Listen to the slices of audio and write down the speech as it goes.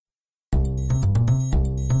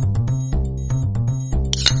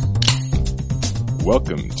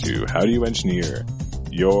Welcome to How Do You Engineer,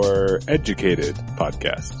 your educated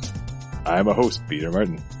podcast. I'm a host, Peter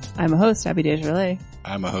Martin. I'm a host, Abby Desjardins.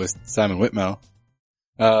 I'm a host, Simon Whitmell.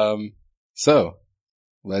 So,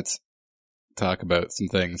 let's talk about some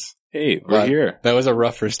things. Hey, we're here. That was a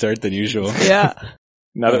rougher start than usual. Yeah.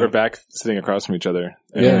 Now that we're back sitting across from each other,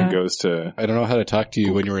 everything goes to... I don't know how to talk to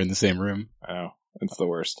you when you were in the same room. I know, it's the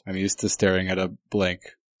worst. I'm used to staring at a blank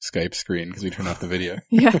Skype screen because we turn off the video.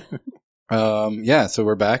 Yeah. So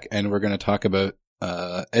we're back and we're going to talk about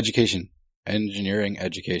education, engineering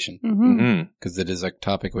education, because it is a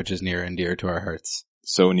topic which is near and dear to our hearts.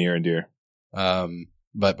 So near and dear.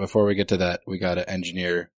 But before we get to that, we got to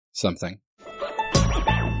engineer something.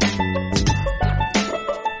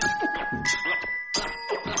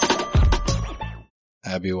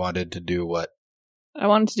 Abby wanted to do what? I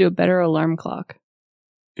wanted to do a better alarm clock.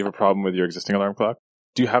 Do you have a problem with your existing alarm clock?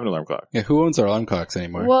 Do you have an alarm clock? Yeah, who owns our alarm clocks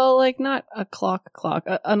anymore? Well, like not a clock,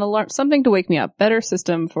 an alarm, something to wake me up. Better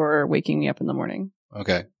system for waking me up in the morning.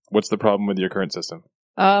 Okay. What's the problem with your current system?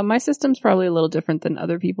 My system's probably a little different than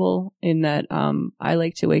other people in that, I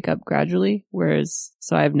like to wake up gradually,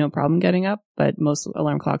 so I have no problem getting up, but most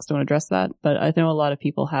alarm clocks don't address that. But I know a lot of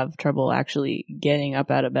people have trouble actually getting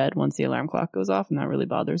up out of bed once the alarm clock goes off, and that really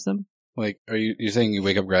bothers them. Like, you're saying you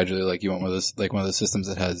wake up gradually, like you want one of those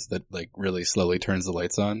systems that like really slowly turns the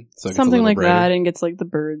lights on? So it gets something like brighter? that, and gets like the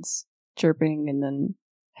birds chirping and then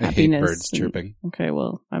happiness. I hate birds chirping. Okay,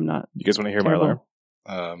 well, I'm not. You guys want to hear terrible.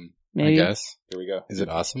 my alarm? Maybe. I guess. Here we go. Is it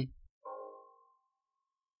awesome?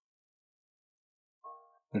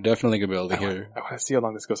 They're definitely going to be able to hear. I want to see how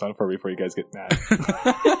long this goes on for before you guys get mad.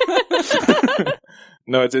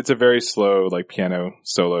 No, it's a very slow, like, piano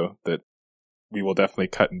solo that we will definitely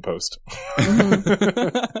cut and post.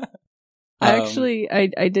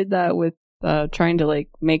 I did that with trying to like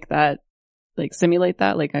make that, like simulate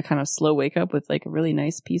that, like a kind of slow wake up with like a really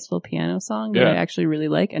nice peaceful piano song that I actually really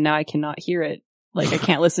like, and now I cannot hear it. Like I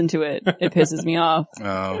can't listen to it. It pisses me off.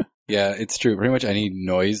 Oh, yeah, it's true. Pretty much any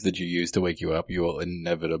noise that you use to wake you up, you will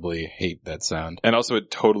inevitably hate that sound. And also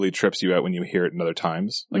it totally trips you out when you hear it in other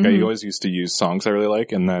times. Like I always used to use songs I really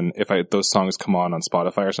like, and then if those songs come on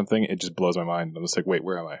Spotify or something, it just blows my mind. I'm just like, wait,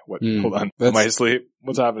 where am I? What? Hold on. Am I asleep?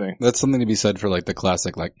 What's happening? That's something to be said for like the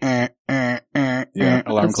classic, like, alarm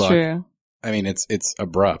That's clock. True. I mean, it's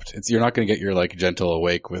abrupt. You're not going to get your like gentle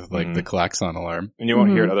awake with like the klaxon alarm. And you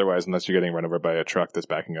won't hear it otherwise unless you're getting run over by a truck that's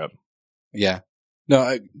backing up. Yeah.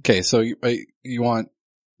 No, okay, so you want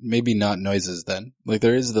maybe not noises then. Like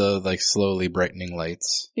there is the like slowly brightening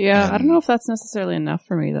lights. Yeah, I don't know if that's necessarily enough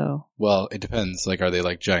for me though. Well, it depends. Like are they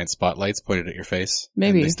like giant spotlights pointed at your face?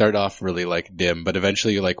 Maybe. And they start off really like dim, but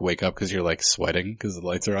eventually you like wake up because you're like sweating because the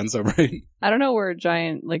lights are on so bright. I don't know where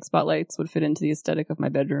giant like spotlights would fit into the aesthetic of my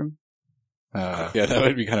bedroom. Yeah, that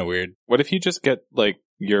would be kind of weird. What if you just get like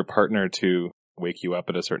your partner to wake you up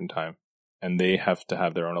at a certain time? And they have to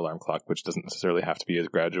have their own alarm clock, which doesn't necessarily have to be as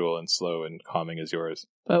gradual and slow and calming as yours.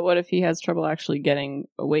 But what if he has trouble actually getting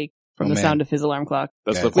awake from the sound of his alarm clock?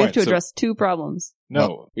 That's Yeah. the point. We have to address two problems.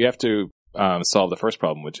 We have to solve the first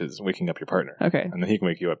problem, which is waking up your partner. Okay. And then he can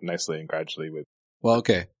wake you up nicely and gradually with... Well,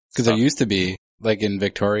 okay. Because there used to be, like in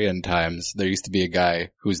Victorian times, there used to be a guy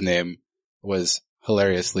whose name was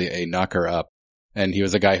hilariously a knocker up. And he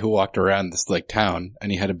was a guy who walked around this like town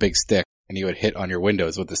and he had a big stick and he would hit on your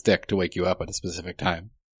windows with the stick to wake you up at a specific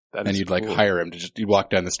time. And you'd like hire him to you'd walk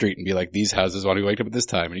down the street and be like, these houses want to be waked up at this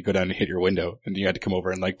time. And you go down and hit your window and you had to come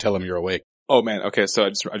over and like tell him you're awake. Oh man. Okay. So I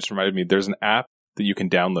just reminded me, there's an app that you can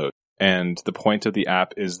download. And the point of the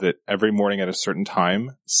app is that every morning at a certain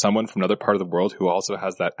time, someone from another part of the world who also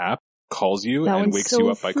has that app calls you and wakes you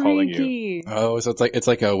up by calling you. Oh, so it's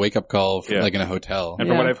like a wake up call for, like in a hotel. And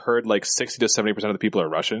from what I've heard, like 60 to 70% of the people are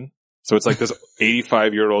Russian. So it's like this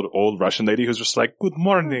 85-year-old old Russian lady who's just like, good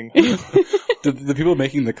morning. Do the people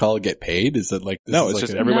making the call get paid? Is it like this? No, is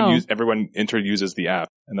it's like just everyone inter-uses the app.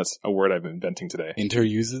 And that's a word I'm inventing today.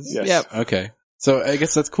 Inter-uses? Yes. Yep. Okay. So I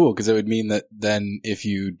guess that's cool because it would mean that then if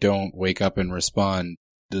you don't wake up and respond,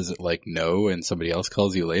 does it like know and somebody else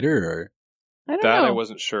calls you later or? I don't know. I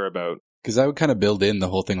wasn't sure about. Because I would kind of build in the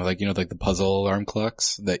whole thing with like, like the puzzle alarm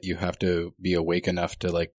clocks that you have to be awake enough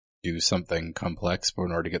to like do something complex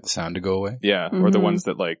in order to get the sound to go away. Yeah. Or the ones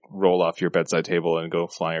that like roll off your bedside table and go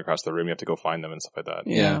flying across the room. You have to go find them and stuff like that.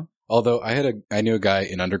 Yeah. Although I knew a guy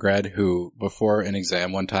in undergrad who before an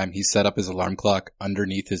exam one time, he set up his alarm clock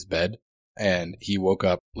underneath his bed and he woke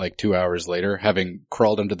up like 2 hours later having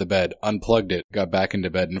crawled under the bed, unplugged it, got back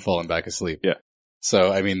into bed and fallen back asleep. Yeah.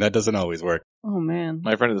 So, I mean, that doesn't always work. Oh man.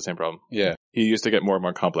 My friend had the same problem. Yeah. He used to get more and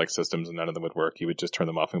more complex systems and none of them would work. He would just turn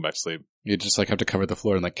them off and go back to sleep. You just like have to cover the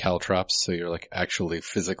floor in like caltrops so you're like actually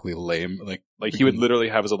physically lame. Like he would literally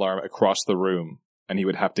have his alarm across the room and he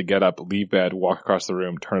would have to get up, leave bed, walk across the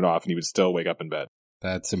room, turn it off, and he would still wake up in bed.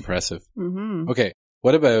 That's impressive. Mm-hmm. Okay.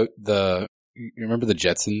 What about you remember the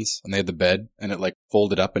Jetsons and they had the bed and it like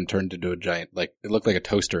folded up and turned into a giant, like it looked like a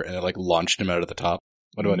toaster and it like launched him out of the top.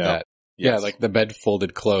 What about that? Yes. Yeah, like the bed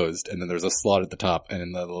folded closed and then there was a slot at the top and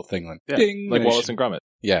then the little thing went ding. Like Wallace and Gromit.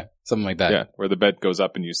 Yeah, something like that. Yeah, where the bed goes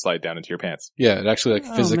up and you slide down into your pants. Yeah, it actually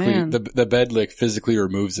like physically, the bed like physically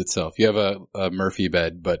removes itself. You have a Murphy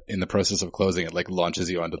bed, but in the process of closing it like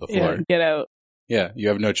launches you onto the floor. Yeah, get out. Yeah, you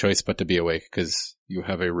have no choice but to be awake because you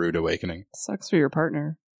have a rude awakening. Sucks for your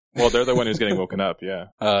partner. Well, they're the one who's getting woken up, yeah.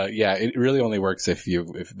 Yeah, it really only works if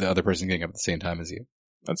the other person's getting up at the same time as you.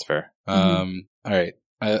 That's fair. All right.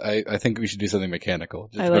 I think we should do something mechanical.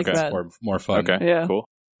 Just I like that. More fun. Okay, yeah. Cool.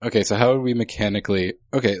 Okay, so how would we mechanically...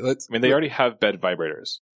 Okay, they already have bed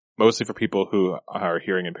vibrators. Mostly for people who are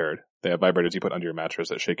hearing impaired. They have vibrators you put under your mattress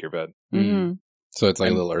that shake your bed. Mm-hmm. So it's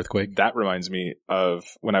like a little earthquake? That reminds me of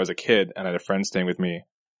when I was a kid and I had a friend staying with me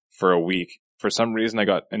for a week. For some reason, I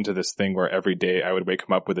got into this thing where every day I would wake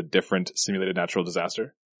him up with a different simulated natural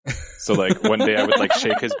disaster. So like one day I would like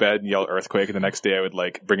shake his bed and yell earthquake, and the next day I would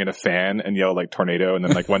like bring in a fan and yell like tornado, and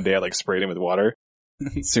then like one day I like sprayed him with water.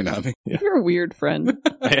 Tsunami. Yeah. You're a weird friend.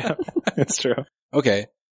 Yeah, it's true. Okay.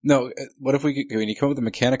 No, what if we come up with a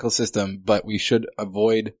mechanical system, but we should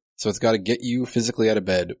avoid, so it's got to get you physically out of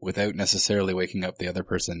bed without necessarily waking up the other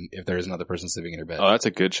person if there is another person sleeping in your bed. Oh, that's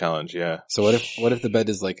a good challenge, yeah. So what if the bed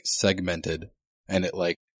is like segmented and it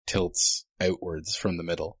like tilts outwards from the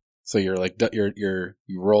middle? So you're like, you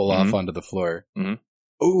roll off onto the floor. Mm-hmm.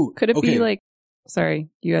 Oh, could it be like, sorry,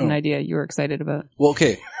 you had an idea you were excited about. Well,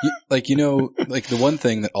 okay. Like the one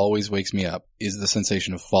thing that always wakes me up is the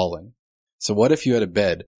sensation of falling. So what if you had a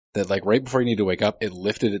bed that like right before you need to wake up, it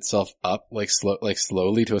lifted itself up like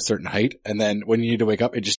slowly to a certain height. And then when you need to wake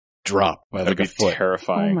up, it just dropped by like a foot.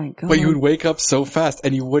 Terrifying. Oh my God. But you would wake up so fast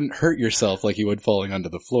and you wouldn't hurt yourself like you would falling onto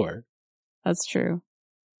the floor. That's true.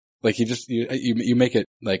 Like you make it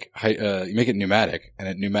like you make it pneumatic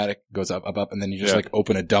and pneumatic goes up, and then you just like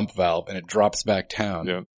open a dump valve and it drops back down.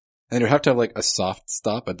 Yeah. And you have to have like a soft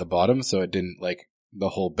stop at the bottom so it didn't like the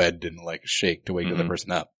whole bed didn't like shake to wake the other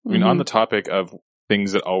person up. I mean, on the topic of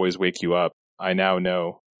things that always wake you up, I now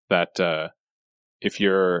know that if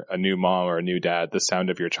you're a new mom or a new dad, the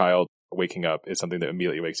sound of your child waking up is something that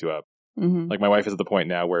immediately wakes you up. Mm-hmm. Like my wife is at the point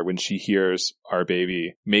now where when she hears our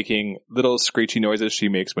baby making little screechy noises she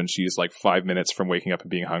makes when she's like 5 minutes from waking up and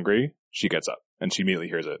being hungry, she gets up and she immediately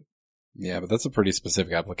hears it. Yeah, but that's a pretty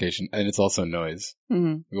specific application, and it's also noise.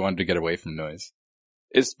 Mm-hmm. We wanted to get away from noise.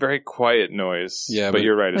 It's very quiet noise. Yeah, but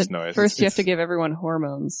you're right, it's noise. First, you have to give everyone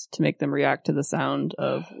hormones to make them react to the sound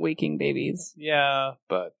of waking babies. Yeah,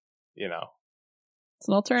 but you know, it's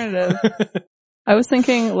an alternative. I was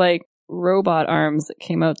thinking like robot arms that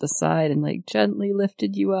came out the side and like gently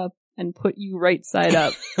lifted you up and put you right side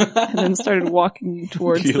up and then started walking you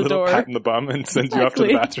towards the door. Pat in the bum and send you off to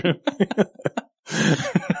the bathroom.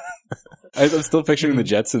 I'm still picturing the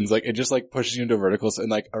Jetsons, like it just like pushes you into verticals and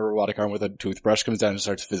like a robotic arm with a toothbrush comes down and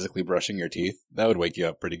starts physically brushing your teeth. That would wake you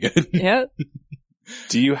up pretty good. Yeah.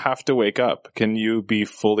 Do you have to wake up? Can you be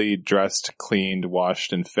fully dressed, cleaned,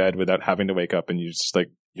 washed, and fed without having to wake up and you just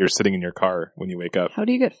like you're sitting in your car when you wake up? How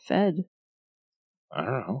do you get fed? I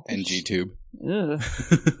don't know. NG tube. Ugh.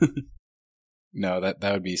 No, that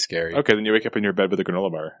would be scary. Okay, then you wake up in your bed with a granola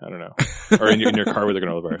bar. I don't know. Or in your car with a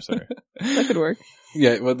granola bar, sorry. That could work.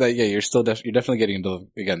 Yeah, well, you're still you're definitely getting into,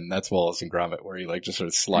 again, that's Wallace and Gromit, where he like just sort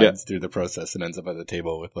of slides through the process and ends up at the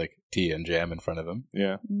table with like tea and jam in front of him.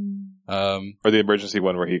 Yeah. Or the emergency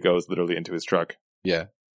one where he goes literally into his truck. Yeah.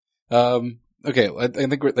 Okay, I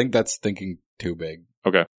think that's thinking too big.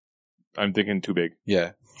 Okay. I'm thinking too big.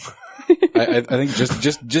 Yeah. I think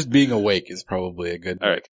just being awake is probably a good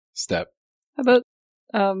step. How about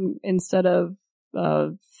instead of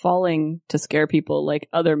falling to scare people, like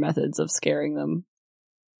other methods of scaring them?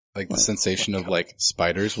 Like the sensation of like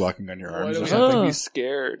spiders walking on your arms or Why something. do we have to be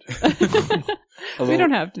scared? We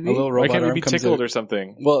don't have to be. A little robot Why can't we arm be comes tickled out. or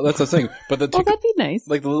something? Well, that's the thing. But the that'd be nice.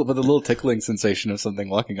 like the little tickling sensation of something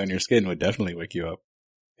walking on your skin would definitely wake you up.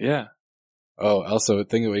 Yeah. Oh, also a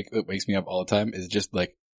thing that wakes me up all the time is just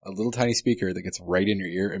like a little tiny speaker that gets right in your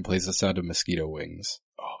ear and plays the sound of mosquito wings.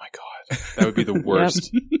 Oh my god. That would be the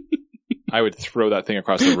worst. I would throw that thing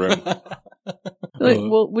across the room.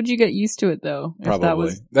 Well, would you get used to it though?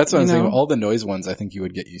 Probably. That's what I'm saying. All the noise ones I think you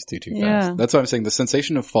would get used to too fast. That's what I'm saying. The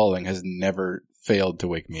sensation of falling has never failed to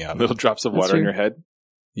wake me up. Little drops of water in your head.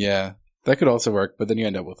 Yeah. That could also work, but then you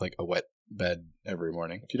end up with like a wet bed every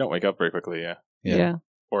morning. If you don't wake up very quickly, Yeah.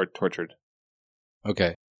 Or tortured.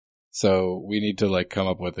 Okay. So we need to like come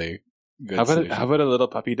up with a good How solution. about a little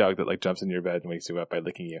puppy dog that like jumps in your bed and wakes you up by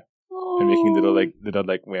licking you and making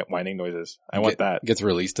little whining noises? I want that. Gets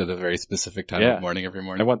released at a very specific time of morning every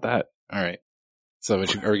morning. I want that. All right. So are we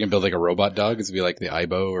going to build like a robot dog? Is it be like the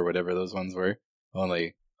Aibo or whatever those ones were?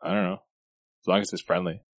 Only, I don't know. As long as it's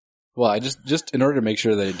friendly. well, I just in order to make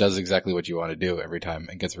sure that it does exactly what you want to do every time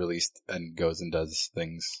and gets released and goes and does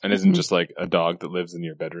things. And isn't just like a dog that lives in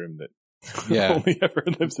your bedroom that Yeah. only ever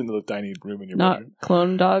lives in the tiny room in your Not bedroom.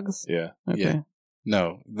 clone dogs? Yeah. Okay. Yeah.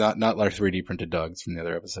 No, not like 3D printed dogs from the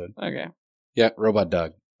other episode. Okay. Yeah, robot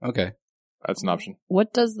dog. Okay. That's an option.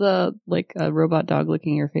 What does a robot dog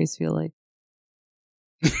licking your face feel like?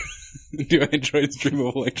 Do androids dream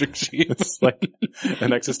of electric sheets? It's like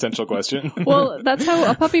an existential question. Well, that's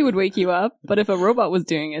how a puppy would wake you up, but if a robot was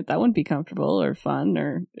doing it, that wouldn't be comfortable or fun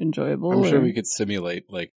or enjoyable. I'm sure we could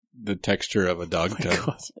simulate like the texture of a dog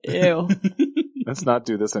tongue. Ew. Let's not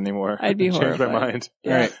do this anymore. I'd be Change my horrified. mind.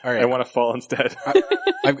 Yeah. All right. I want to fall instead.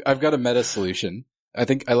 I've got a meta solution. I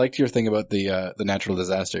think I liked your thing about the natural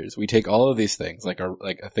disasters. We take all of these things, like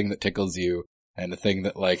a thing that tickles you, and a thing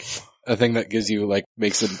that gives you like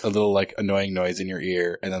makes a little like annoying noise in your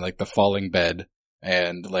ear, and then like the falling bed,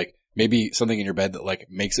 and like maybe something in your bed that like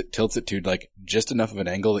tilts it to like just enough of an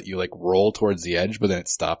angle that you like roll towards the edge, but then it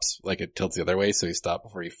stops, like it tilts the other way, so you stop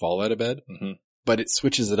before you fall out of bed. Mm-hmm. But it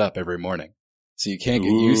switches it up every morning, so you can't get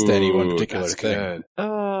used to any one particular that's thing. Good.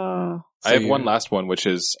 So I have one last one, which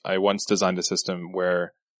is I once designed a system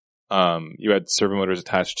where you had servo motors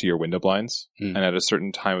attached to your window blinds, and at a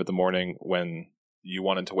certain time of the morning when you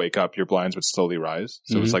wanted to wake up, your blinds would slowly rise.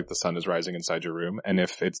 So it's like the sun is rising inside your room. And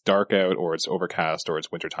if it's dark out or it's overcast or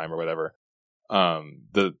it's wintertime or whatever,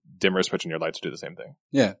 the dimmer switch in your lights would do the same thing.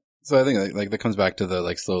 Yeah. So I think like that comes back to the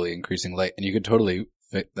like slowly increasing light, and you could totally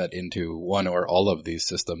fit that into one or all of these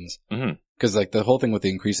systems. Mm-hmm. Cause like the whole thing with the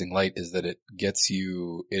increasing light is that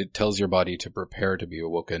it tells your body to prepare to be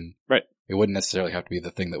awoken. Right. It wouldn't necessarily have to be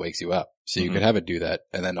the thing that wakes you up. So you could have it do that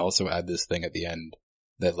and then also add this thing at the end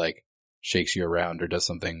that like shakes you around or does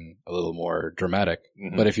something a little more dramatic.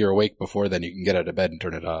 Mm-hmm. But if you're awake before then, you can get out of bed and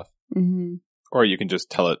turn it off. Mm-hmm. Or you can just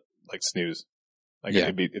tell it like snooze. Like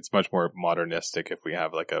Yeah. it's much more modernistic if we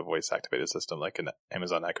have like a voice activated system like an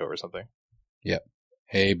Amazon Echo or something. Yep.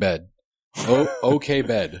 Hey bed. Oh, okay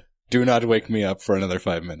bed. Do not wake me up for another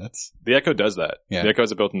 5 minutes. The Echo does that. Yeah. The Echo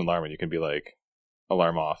has a built-in alarm and you can be like,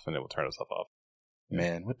 alarm off, and it will turn itself off.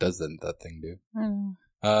 Man, what does that thing do? I don't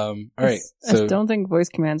know. All right. I just don't think voice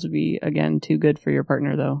commands would be, again, too good for your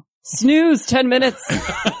partner, though. Snooze, 10 minutes.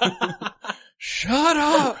 Shut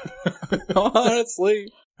up! Honestly.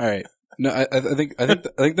 All right. No, I think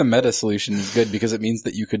the meta solution is good because it means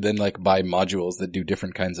that you could then like buy modules that do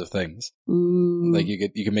different kinds of things. Ooh. Like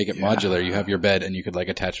you can make it modular. You have your bed and you could like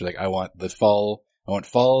attach like I want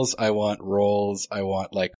falls, I want rolls, I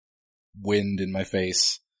want like wind in my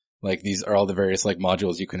face. Like these are all the various like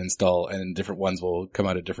modules you can install, and different ones will come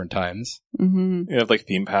out at different times. Mm-hmm. You have like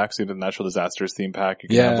theme packs. You have the natural disasters theme pack. You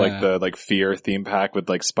can have like the like fear theme pack with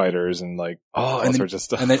like spiders and like all sorts of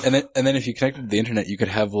stuff. And then if you connected to the internet, you could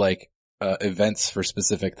have like events for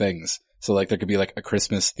specific things. So like there could be like a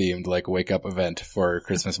Christmas themed like wake up event for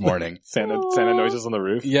Christmas morning. Santa noises on the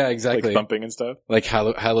roof. Yeah, exactly. Like thumping and stuff. Like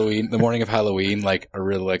Halloween, the morning of Halloween, like a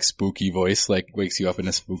real like spooky voice like wakes you up in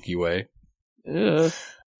a spooky way. Ugh.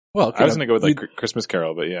 Well, I was gonna go with like Christmas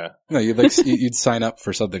Carol, but yeah. No, you'd sign up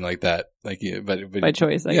for something like that. Like, yeah, but by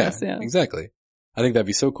choice, I guess. Yeah, exactly. I think that'd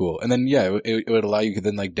be so cool. And then, yeah, it would allow you to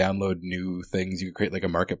then like download new things. You could create like a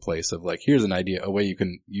marketplace of like, here's an idea, a way you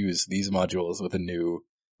can use these modules with a new,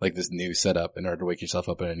 like this new setup in order to wake yourself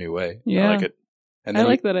up in a new way. Yeah. I like it. And I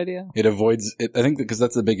like that idea. It avoids it. I think because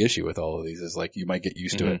that's the big issue with all of these is like you might get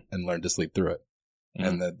used to it and learn to sleep through it. Mm-hmm.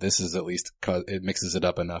 And that this is at least it mixes it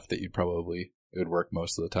up enough that it would work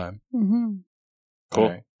most of the time. Mm-hmm. Cool.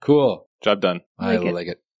 Right. Cool. Job done. I like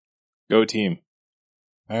it. Go team.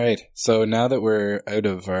 All right. So now that we're out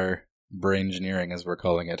of our brain engineering, as we're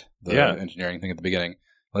calling it, the engineering thing at the beginning,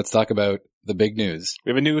 let's talk about the big news.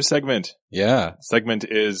 We have a new segment. Yeah. Segment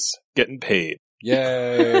is getting paid.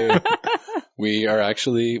 Yay. we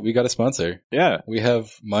got a sponsor. Yeah. We have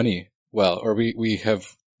money. Well, or we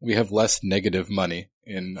have less negative money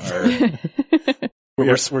in our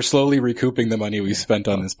We're slowly recouping the money we spent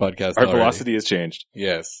on this podcast. Our already. velocity has changed.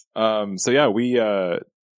 Yes. So yeah, we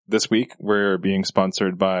this week we're being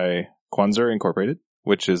sponsored by Quanser Incorporated,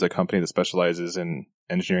 which is a company that specializes in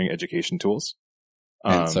engineering education tools.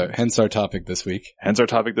 Hence our topic this week. Hence our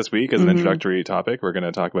topic this week as an introductory topic. We're going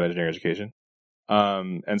to talk about engineering education.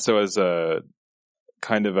 And so as a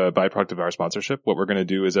kind of a byproduct of our sponsorship, what we're going to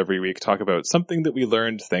do is every week talk about something that we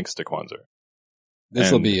learned thanks to Kwanzaa.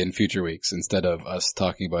 This will be in future weeks instead of us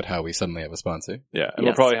talking about how we suddenly have a sponsor. Yeah, and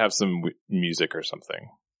we'll probably have some music or something.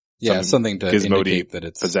 Yeah, something to indicate that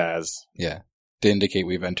it's pizzazz. Yeah, to indicate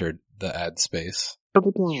we've entered the ad space. All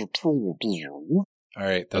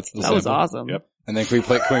right, that's the that was awesome. Yep. And then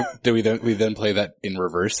we then play that in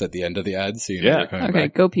reverse at the end of the ad? So okay,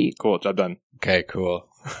 back? Go Pete. Cool, job done. Okay, cool.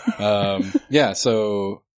 Yeah,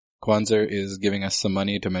 so Kwanzaa is giving us some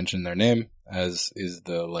money to mention their name, as is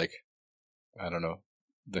the, I don't know,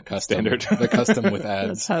 the custom. Standard. The custom with ads.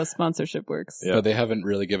 That's how sponsorship works. Yeah. But they haven't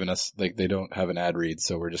really given us, they don't have an ad read,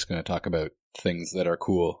 so we're just going to talk about things that are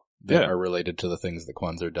cool that are related to the things that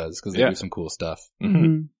Kwanzaa does, because they do some cool stuff.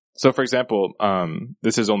 Mm-hmm. So, for example,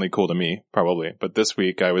 this is only cool to me, probably, but this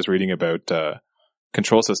week I was reading about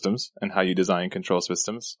control systems and how you design control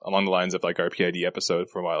systems along the lines of our PID episode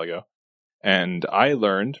from a while ago. And I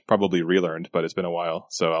learned, probably relearned, but it's been a while,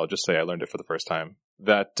 so I'll just say I learned it for the first time,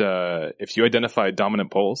 that if you identify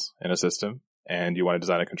dominant poles in a system and you want to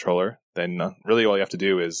design a controller, then really all you have to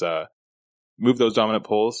do is move those dominant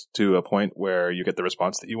poles to a point where you get the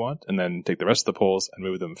response that you want, and then take the rest of the poles and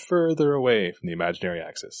move them further away from the imaginary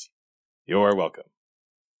axis. You're welcome.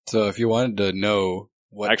 So if you wanted to know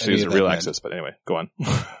what actually is a real axis, but anyway, go on.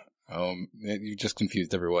 You just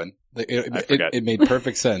confused everyone. It made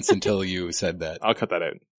perfect sense until you said that. I'll cut that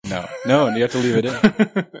out. No, and you have to leave it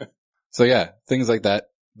in. So yeah, things like that.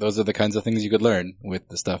 Those are the kinds of things you could learn with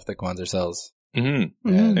the stuff that Kwanzaa sells. Mm-hmm.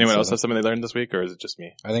 Anyone else have something they learned this week, or is it just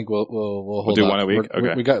me? I think we'll hold do up. one a week.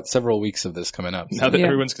 Okay. We got several weeks of this coming up. So. Now that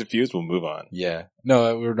everyone's confused, we'll move on. Yeah.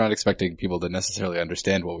 No, we're not expecting people to necessarily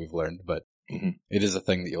understand what we've learned, but it is a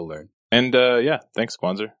thing that you'll learn. And thanks,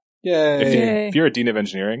 Kwanzaa. Yay! If you're a dean of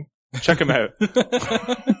engineering, check them out.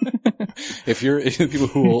 If you're people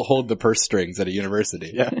who will hold the purse strings at a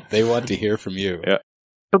university, they want to hear from you. Yeah.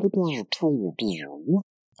 All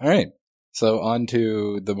right. So on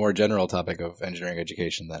to the more general topic of engineering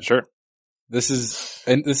education then. Sure. This is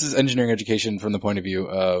engineering education from the point of view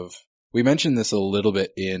of, we mentioned this a little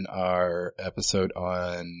bit in our episode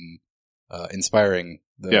on inspiring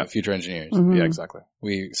the future engineers. Mm-hmm. Yeah, exactly.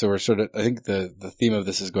 So we're sort of, I think the theme of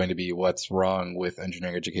this is going to be what's wrong with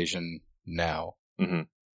engineering education now. Mm-hmm.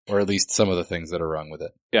 Or at least some of the things that are wrong with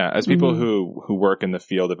it. Yeah, as people who work in the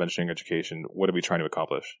field of engineering education, what are we trying to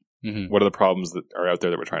accomplish? Mm-hmm. What are the problems that are out there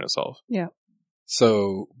that we're trying to solve? Yeah.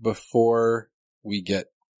 So before we get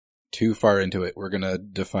too far into it, we're going to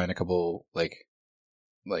define a couple, like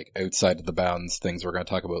outside of the bounds things we're going to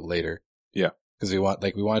talk about later. Yeah. Because we want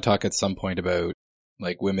to talk at some point about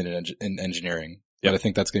women in engineering. Yeah. But I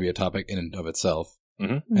think that's going to be a topic in and of itself.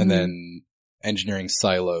 Mm-hmm. And then engineering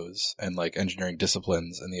silos and engineering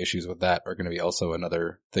disciplines and the issues with that are going to be also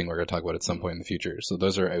another thing we're going to talk about at some point in the future. So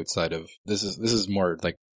those are outside of, this is more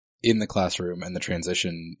in the classroom and the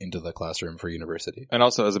transition into the classroom for university. And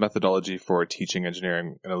also as a methodology for teaching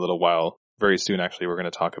engineering in a little while, very soon actually, we're going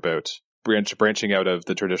to talk about branching out of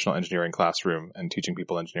the traditional engineering classroom and teaching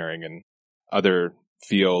people engineering in other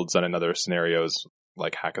fields and in other scenarios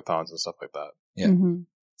like hackathons and stuff like that. Yeah. Mm-hmm.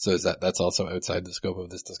 So that's also outside the scope of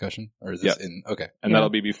this discussion? Or is this in? Okay. And that'll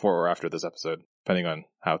be before or after this episode, depending on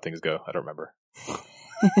how things go. I don't remember.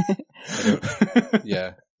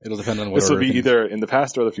 Yeah. It'll depend on what this will be either in the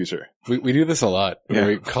past or the future. We do this a lot. Yeah.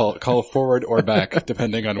 We call forward or back,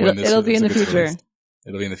 depending on when this It'll be in the future. Released.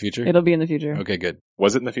 It'll be in the future? It'll be in the future. Okay, good.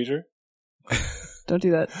 Was it in the future? Don't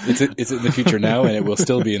do that. It's in the future now, and it will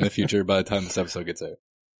still be in the future by the time this episode gets out.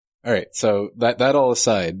 All right. So that all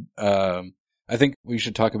aside, I think we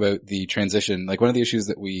should talk about the transition. One of the issues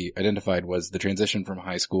that we identified was the transition from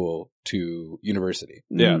high school to university.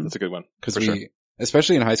 Yeah, that's a good one. Because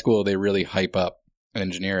especially in high school, they really hype up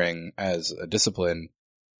engineering as a discipline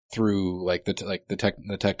through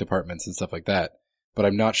the tech departments and stuff like that. But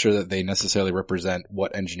I'm not sure that they necessarily represent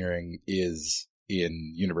what engineering is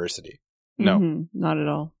in university. No, not at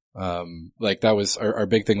all. That was our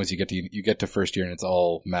big thing was you get to first year and it's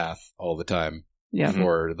all math all the time. Yeah.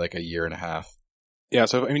 For a year and a half. Yeah.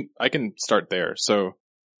 So, I mean, I can start there. So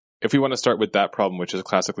if we want to start with that problem, which is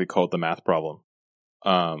classically called the math problem.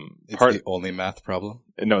 It's the only math problem?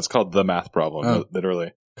 No, it's called the math problem,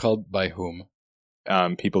 literally. Called by whom?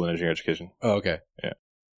 People in engineering education. Oh, okay. Yeah.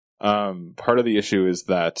 Part of the issue is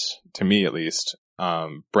that, to me at least,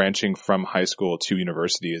 branching from high school to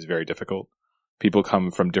university is very difficult. People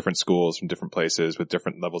come from different schools, from different places with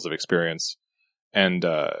different levels of experience and,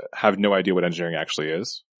 have no idea what engineering actually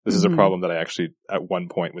is. This is a problem that I actually at one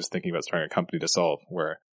point was thinking about starting a company to solve,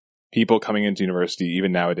 where people coming into university,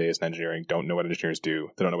 even nowadays in engineering, don't know what engineers do.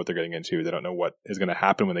 They don't know what they're getting into. They don't know what is going to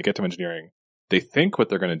happen when they get to engineering. They think what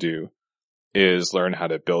they're going to do is learn how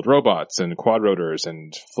to build robots and quadrotors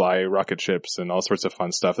and fly rocket ships and all sorts of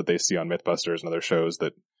fun stuff that they see on Mythbusters and other shows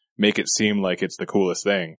that make it seem like it's the coolest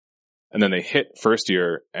thing. And then they hit first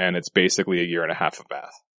year and it's basically a year and a half of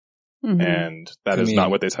math. Mm-hmm. And that is not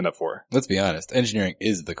what they signed up for. Let's be honest. Engineering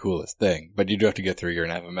is the coolest thing, but you do have to get through a year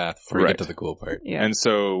and a half of math before you get to the cool part. Yeah. And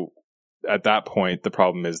so at that point, the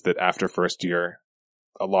problem is that after first year,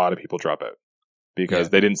 a lot of people drop out because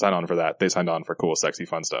they didn't sign on for that. They signed on for cool, sexy,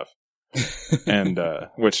 fun stuff. And,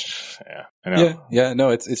 which, I know. Yeah, no,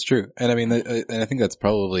 it's true. And I mean, and I think that's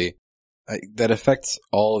probably, that affects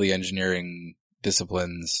all the engineering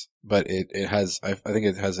disciplines, but it has, I think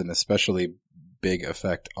it has an especially big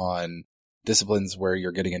effect on disciplines where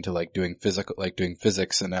you're getting into like doing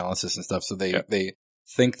physics analysis and stuff. So they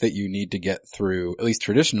think that you need to get through, at least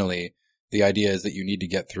traditionally, the idea is that you need to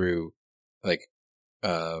get through like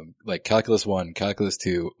calculus 1, calculus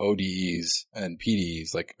 2, ODEs and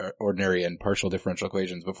PDEs, like ordinary and partial differential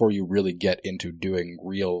equations, before you really get into doing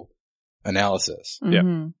real analysis. Mm-hmm.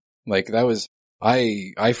 Yeah. Like that was,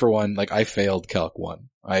 I for one, like I failed Calc 1.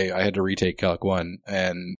 I had to retake Calc 1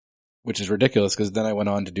 and, which is ridiculous because then I went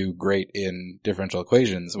on to do great in differential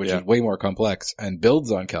equations, which is way more complex and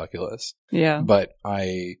builds on calculus. Yeah. But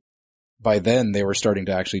by then they were starting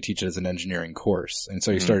to actually teach it as an engineering course. And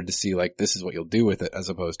so you started to see like, this is what you'll do with it as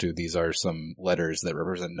opposed to these are some letters that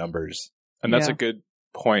represent numbers. And that's a good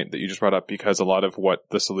point that you just brought up because a lot of what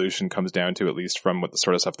the solution comes down to, at least from what the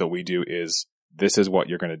sort of stuff that we do is, this is what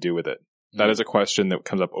you're going to do with it. That is a question that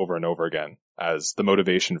comes up over and over again as the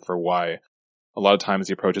motivation for why a lot of times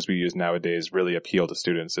the approaches we use nowadays really appeal to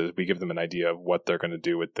students is we give them an idea of what they're going to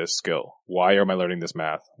do with this skill. Why am I learning this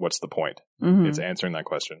math? What's the point? Mm-hmm. It's answering that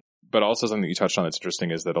question. But also something that you touched on that's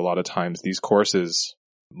interesting is that a lot of times these courses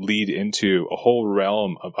lead into a whole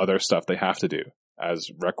realm of other stuff they have to do as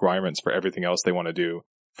requirements for everything else they want to do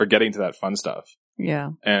for getting to that fun stuff.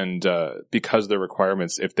 Yeah. And because the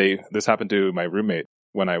requirements, this happened to my roommate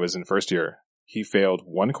when I was in first year. He failed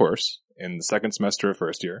one course in the second semester of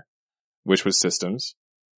first year, which was systems.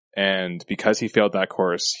 And because he failed that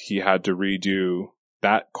course, he had to redo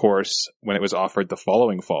that course when it was offered the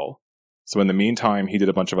following fall. So in the meantime, he did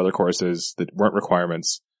a bunch of other courses that weren't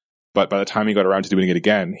requirements. But by the time he got around to doing it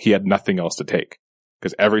again, he had nothing else to take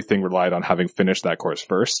because everything relied on having finished that course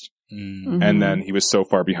first. Mm-hmm. And then he was so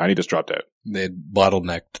far behind, he just dropped out. They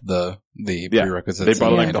bottlenecked the prerequisites. They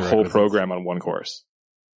bottlenecked the whole program on one course.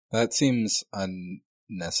 That seems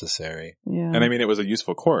unnecessary. Yeah. And I mean, it was a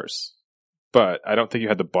useful course, but I don't think you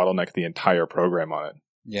had to bottleneck the entire program on it.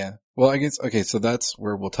 Yeah. Well, I guess, okay, so that's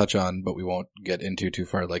where we'll touch on, but we won't get into too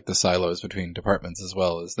far, like the silos between departments as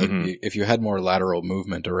well, is that if you had more lateral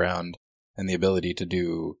movement around and the ability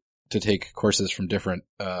to take courses from different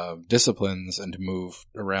disciplines and to move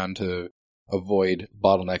around to avoid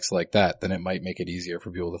bottlenecks like that, then it might make it easier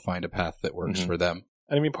for people to find a path that works for them.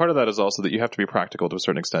 And I mean, part of that is also that you have to be practical to a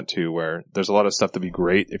certain extent too, where there's a lot of stuff that'd be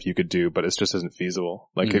great if you could do, but it just isn't feasible.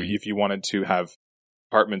 Like if you wanted to have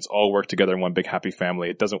departments all work together in one big happy family,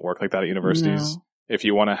 it doesn't work like that at universities. No. If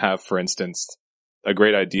you want to have, for instance, a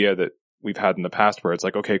great idea that we've had in the past where it's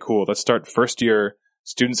like, okay, cool, let's start first year,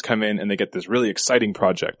 students come in and they get this really exciting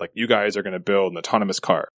project. Like you guys are going to build an autonomous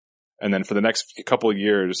car. And then for the next couple of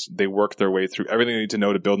years, they work their way through everything they need to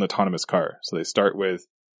know to build an autonomous car. So they start with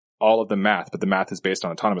all of the math, but the math is based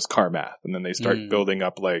on autonomous car math. And then they start building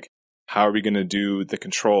up like, how are we going to do the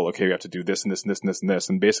control? Okay, we have to do this and this and this and this and this.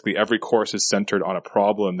 And basically every course is centered on a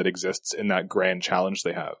problem that exists in that grand challenge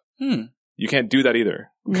they have. You can't do that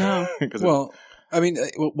either. No. Well, I mean,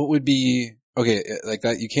 what would be, okay, like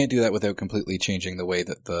that, you can't do that without completely changing the way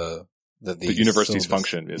that the university's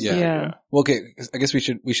function is. Yeah. Well, okay, I guess we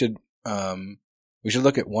should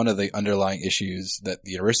look at one of the underlying issues that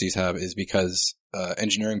the universities have is because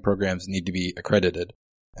engineering programs need to be accredited,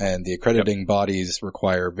 and the accrediting bodies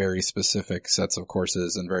require very specific sets of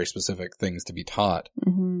courses and very specific things to be taught.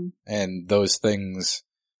 Mm-hmm. And those things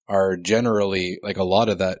are generally, like a lot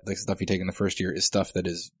of that, like stuff you take in the first year is stuff that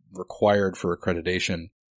is required for accreditation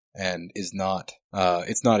and is not,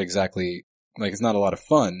 it's not exactly, like it's not a lot of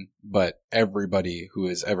fun, but everybody who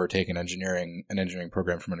has ever taken an engineering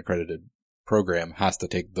program from an accredited program has to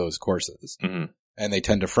take those courses. Mm-hmm. And they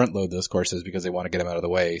tend to front load those courses because they want to get them out of the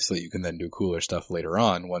way so that you can then do cooler stuff later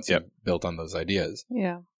on once you've built on those ideas.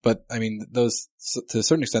 Yeah. But I mean, those, to a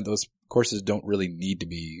certain extent, those courses don't really need to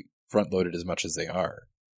be front loaded as much as they are.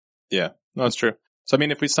 Yeah, no, that's true. So, I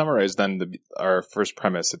mean, if we summarize then our first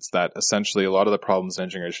premise, it's that essentially a lot of the problems in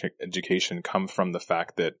engineering education come from the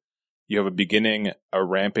fact that you have a beginning, a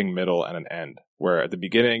ramping middle, and an end. Where at the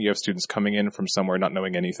beginning, you have students coming in from somewhere not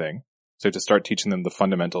knowing anything. So you have to start teaching them the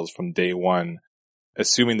fundamentals from day one,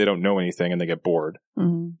 assuming they don't know anything and they get bored.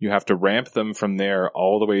 Mm-hmm. You have to ramp them from there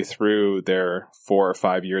all the way through their 4 or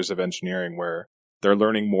 5 years of engineering, where they're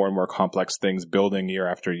learning more and more complex things, building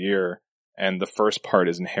year after year. And the first part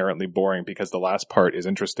is inherently boring because the last part is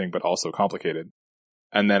interesting but also complicated.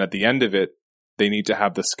 And then at the end of it, they need to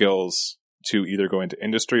have the skills to either go into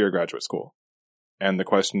industry or graduate school. And the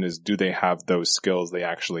question is, do they have those skills they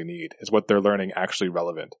actually need? Is what they're learning actually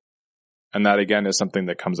relevant? And that, again, is something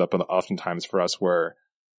that comes up oftentimes for us, where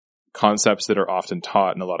concepts that are often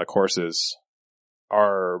taught in a lot of courses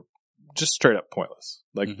are just straight up pointless.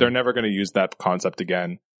 Like, they're never going to use that concept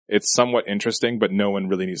again. It's somewhat interesting, but no one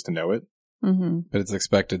really needs to know it. Mm-hmm. But it's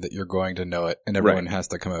expected that you're going to know it, and everyone has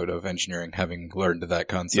to come out of engineering having learned that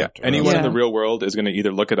concept. Yeah. Anyone in the real world is going to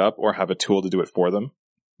either look it up or have a tool to do it for them.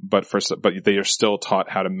 But they are still taught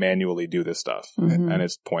how to manually do this stuff, and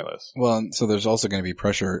it's pointless. Well, so there's also going to be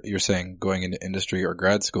pressure. You're saying going into industry or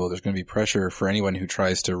grad school, there's going to be pressure for anyone who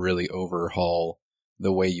tries to really overhaul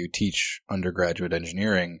the way you teach undergraduate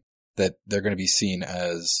engineering, that they're going to be seen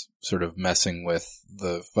as sort of messing with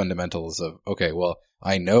the fundamentals of, okay, well,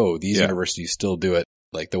 I know these universities still do it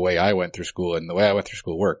like the way I went through school, and the way I went through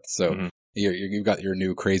school worked. So you've got your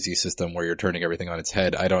new crazy system where you're turning everything on its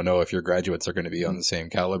head. I don't know if your graduates are going to be on the same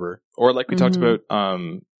caliber. Or like we talked about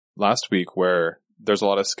last week, where there's a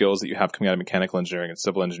lot of skills that you have coming out of mechanical engineering and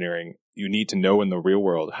civil engineering. You need to know in the real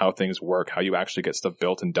world how things work, how you actually get stuff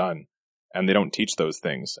built and done. And they don't teach those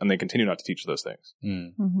things, and they continue not to teach those things.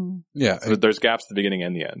 Yeah. So there's gaps at the beginning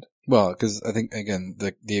and the end. Well, because I think, again,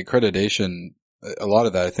 the accreditation, a lot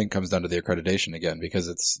of that I think comes down to the accreditation again,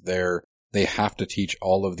 because they have to teach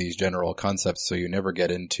all of these general concepts, so you never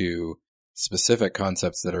get into specific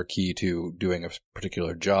concepts that are key to doing a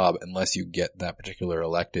particular job unless you get that particular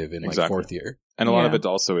elective in like fourth year. And a lot of it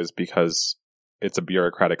also is because it's a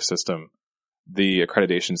bureaucratic system. The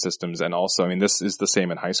accreditation systems, and also, I mean, this is the same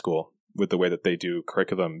in high school with the way that they do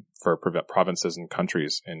curriculum for provinces and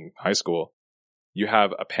countries in high school. You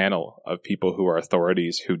have a panel of people who are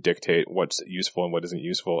authorities who dictate what's useful and what isn't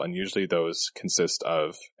useful. And usually those consist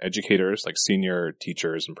of educators, like senior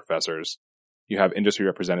teachers and professors. You have industry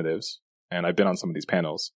representatives, and I've been on some of these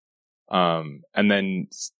panels. And then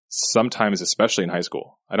sometimes, especially in high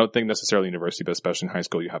school, I don't think necessarily university, but especially in high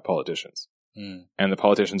school, you have politicians. And the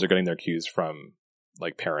politicians are getting their cues from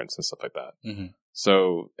like parents and stuff like that.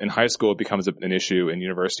 So in high school, it becomes an issue. In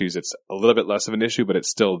universities, it's a little bit less of an issue, but it's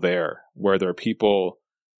still there, where there are people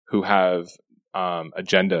who have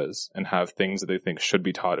agendas and have things that they think should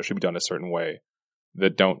be taught or should be done a certain way,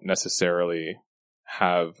 that don't necessarily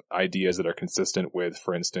have ideas that are consistent with,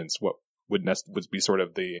 for instance, what would be sort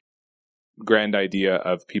of the grand idea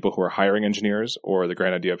of people who are hiring engineers, or the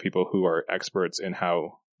grand idea of people who are experts in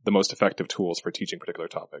how the most effective tools for teaching particular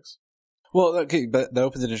topics. Well, okay, but that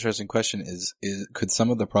opens an interesting question: is could some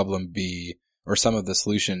of the problem be, or some of the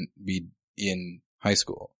solution be in high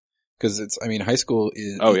school? Because high school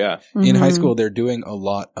is. Oh yeah. In high school, they're doing a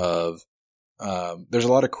lot of. There's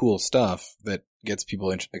a lot of cool stuff that gets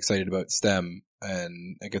people excited about STEM,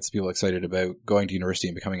 and it gets people excited about going to university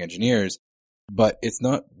and becoming engineers. But it's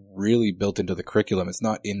not really built into the curriculum. It's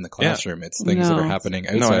not in the classroom. It's things that are happening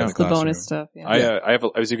outside of the classroom. The bonus stuff. Yeah. I have,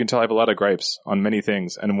 as you can tell, I have a lot of gripes on many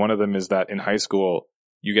things. And one of them is that in high school,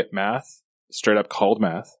 you get math straight up called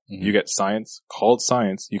math. You get science called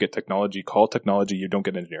science. You get technology called technology. You don't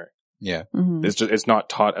get engineering. Yeah. It's not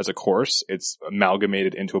taught as a course. It's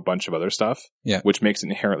amalgamated into a bunch of other stuff. Yeah. Which makes it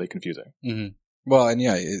inherently confusing. Well, and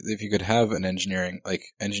if you could have an engineering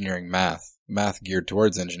math geared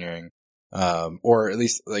towards engineering, or at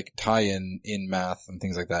least like tie in math and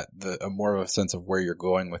things like that, a more of a sense of where you're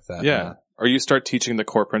going with that. Yeah. Or you start teaching the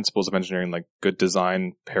core principles of engineering, like good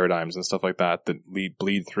design paradigms and stuff like that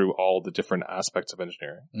bleed through all the different aspects of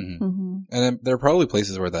engineering. And then there are probably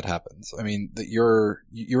places where that happens. I mean, you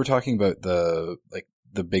were talking about the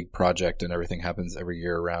big project and everything happens every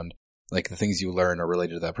year around, like the things you learn are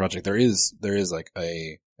related to that project. There is like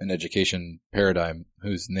an education paradigm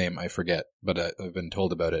whose name I forget, but I've been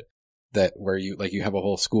told about it. That where you have a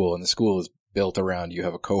whole school, and the school is built around, you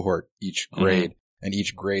have a cohort each grade, and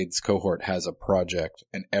each grade's cohort has a project,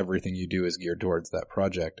 and everything you do is geared towards that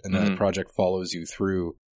project. And that project follows you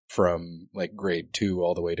through from like grade 2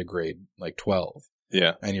 all the way to grade like 12.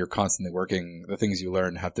 Yeah. And you're constantly working, the things you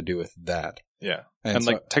learn have to do with that. Yeah. And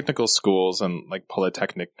like technical schools and like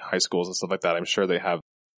polytechnic high schools and stuff like that, I'm sure they have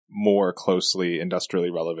more closely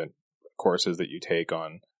industrially relevant courses that you take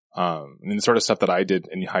on. And the sort of stuff that I did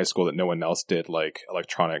in high school that no one else did, like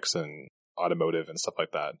electronics and automotive and stuff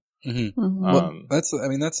like that. Mm-hmm. Mm-hmm. Well,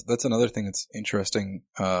 that's another thing that's interesting.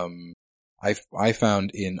 I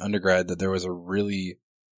found in undergrad that there was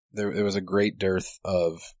a great dearth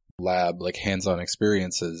of lab, like hands-on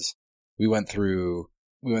experiences. We went through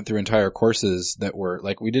entire courses that were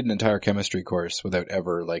like, we did an entire chemistry course without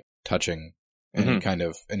ever like touching any kind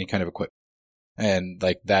of equipment. And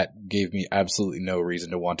like that gave me absolutely no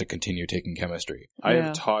reason to want to continue taking chemistry. I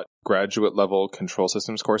have taught graduate level control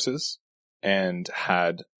systems courses and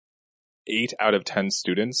had 8 out of 10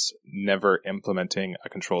 students never implementing a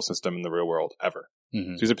control system in the real world ever.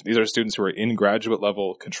 Mm-hmm. So these are students who are in graduate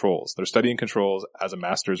level controls. They're studying controls as a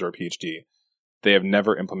master's or a PhD. They have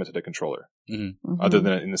never implemented a controller other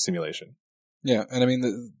than in the simulation. Yeah. And I mean,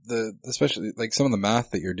 the especially like some of the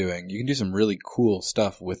math that you're doing, you can do some really cool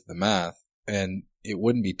stuff with the math, and it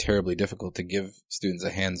wouldn't be terribly difficult to give students a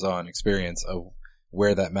hands-on experience of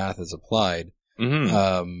where that math is applied.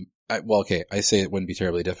 Mm-hmm. I say it wouldn't be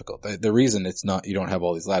terribly difficult. The reason it's not, you don't have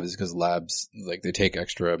all these labs is because labs, like, they take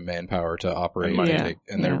extra manpower to operate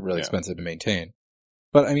and they're really expensive to maintain.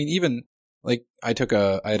 But I mean, even, like, I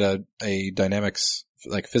had a dynamics,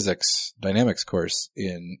 like physics dynamics course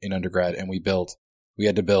in undergrad, and we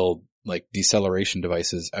had to build, like, deceleration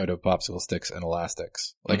devices out of popsicle sticks and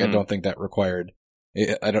elastics. Like, I don't think that required,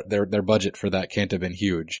 their budget for that can't have been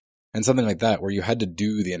huge. And something like that, where you had to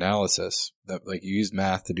do the analysis, that like you used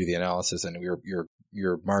math to do the analysis, and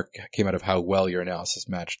your mark came out of how well your analysis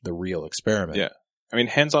matched the real experiment. Yeah. I mean,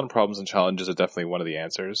 hands-on problems and challenges are definitely one of the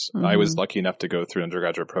answers. Mm-hmm. I was lucky enough to go through an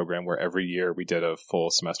undergraduate program where every year we did a full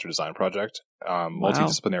semester design project,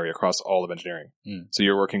 multidisciplinary across all of engineering. Mm. So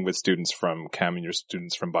you're working with students from chem and your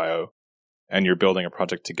students from bio, and you're building a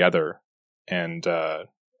project together. And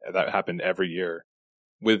that happened every year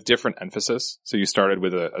with different emphasis. So you started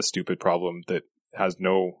with a stupid problem that has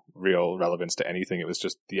no real relevance to anything. It was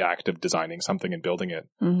just the act of designing something and building it.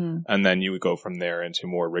 Mm-hmm. And then you would go from there into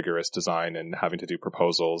more rigorous design and having to do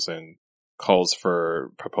proposals and calls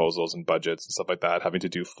for proposals and budgets and stuff like that, having to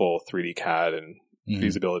do full 3D CAD and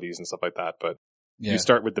feasibilities and stuff like that. But you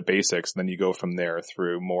start with the basics, and then you go from there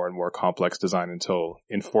through more and more complex design until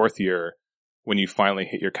in fourth year, when you finally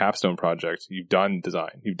hit your capstone project, you've done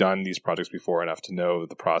design. You've done these projects before enough to know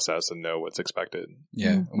the process and know what's expected.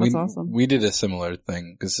 Yeah. That's awesome. We did a similar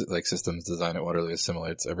thing, because like systems design at Waterloo is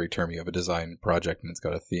similar. It's every term you have a design project and it's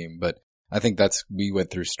got a theme. But I think we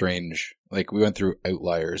went through we went through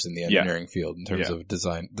outliers in the engineering field in terms of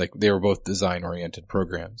design. Like, they were both design oriented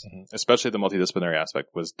programs. Mm-hmm. Especially the multidisciplinary aspect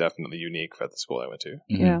was definitely unique at the school I went to.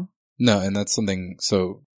 Mm-hmm. Yeah. No, and that's something,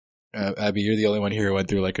 so Abby, you're the only one here who went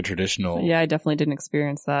through like a traditional. Yeah, I definitely didn't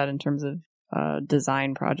experience that in terms of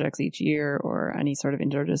design projects each year or any sort of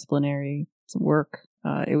interdisciplinary work.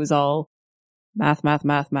 It was all math,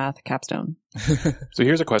 capstone. So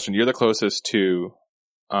here's a question. You're the closest to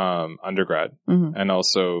undergrad, and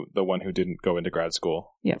also the one who didn't go into grad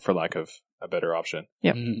school for lack of a better option.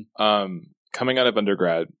 Yep. Coming out of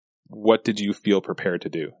undergrad, what did you feel prepared to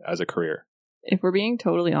do as a career? If we're being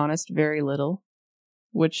totally honest, very little.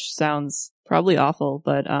 Which sounds probably awful,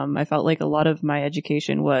 but I felt like a lot of my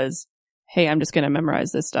education was, hey, I'm just going to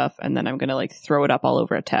memorize this stuff, and then I'm going to like throw it up all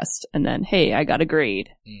over a test, and then, hey, I got a grade,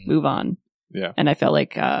 move on. Yeah. And I felt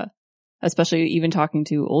like, especially even talking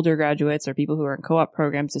to older graduates or people who are in co-op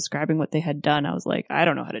programs describing what they had done, I was like, I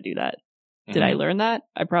don't know how to do that. Did I learn that?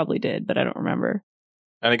 I probably did, but I don't remember.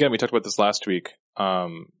 And again, we talked about this last week.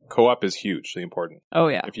 Co-op is hugely important. Oh,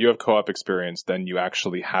 yeah. If you have co-op experience, then you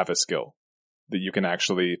actually have a skill that you can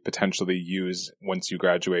actually potentially use once you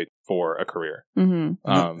graduate for a career.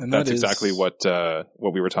 Mm-hmm. That's exactly what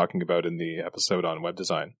we were talking about in the episode on web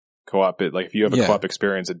design. Co-op, if you have a co-op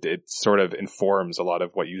experience, it sort of informs a lot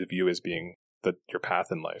of what you view as being your path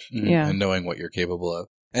in life. Mm-hmm. Yeah. And knowing what you're capable of.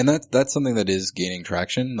 And that's something that is gaining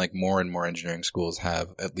traction. Like, more and more engineering schools have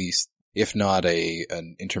at least, if not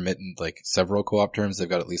an intermittent, like several co-op terms, they've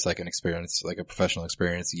got at least like an experience, like a professional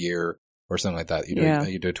experience year or something like that.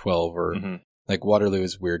 You do 12 or like Waterloo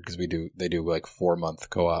is weird because they do like 4-month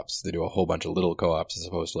co-ops. They do a whole bunch of little co-ops as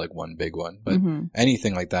opposed to like one big one. But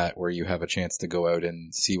anything like that where you have a chance to go out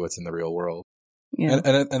and see what's in the real world. Yeah.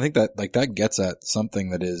 And I think that like that gets at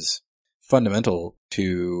something that is fundamental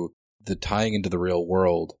to the tying into the real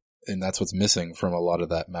world. And that's what's missing from a lot of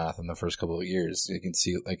that math in the first couple of years. You can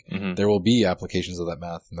see like there will be applications of that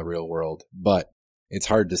math in the real world, but it's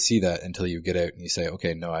hard to see that until you get out and you say,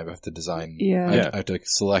 okay, no, I have to design, I have to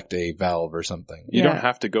select a valve or something. You don't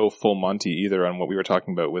have to go full Monty either on what we were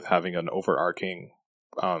talking about with having an overarching,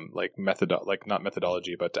 not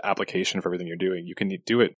methodology, but application for everything you're doing. You can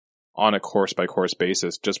do it on a course by course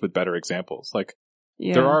basis, just with better examples.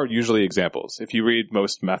 There are usually examples. If you read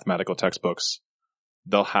most mathematical textbooks,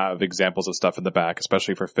 they'll have examples of stuff in the back,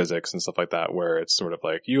 especially for physics and stuff like that, where it's sort of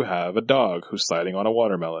like, you have a dog who's sliding on a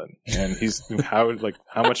watermelon, and he's how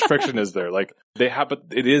much friction is there? Like but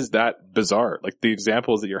it is that bizarre. Like the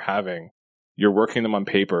examples that you're having, you're working them on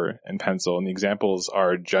paper and pencil, and the examples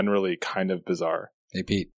are generally kind of bizarre. Hey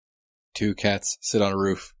Pete, 2 cats sit on a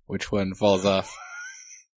roof. Which one falls off?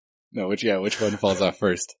 No, which one falls off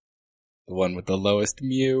first? The one with the lowest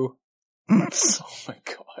mew. Oh my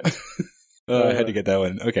god. I had to get that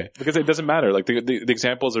one. Okay. Because it doesn't matter. Like the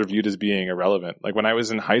examples are viewed as being irrelevant. Like when I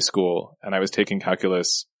was in high school and I was taking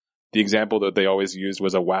calculus, the example that they always used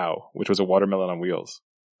was a wow, which was a watermelon on wheels.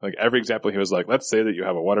 Like every example he was like, let's say that you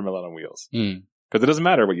have a watermelon on wheels. Because it doesn't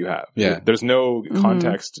matter what you have. Yeah. There's no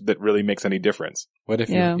context that really makes any difference. What if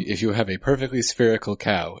you have a perfectly spherical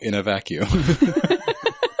cow in a vacuum?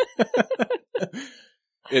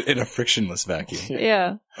 In a frictionless vacuum.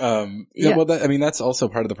 Yeah. Well, that's also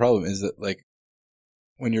part of the problem is that, like,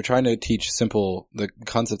 when you're trying to teach the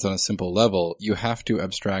concepts on a simple level, you have to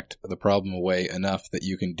abstract the problem away enough that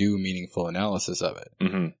you can do meaningful analysis of it.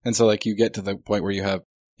 Mm-hmm. And so, like, you get to the point where you have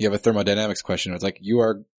a thermodynamics question. It's like, you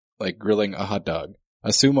are, like, grilling a hot dog.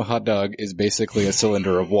 Assume a hot dog is basically a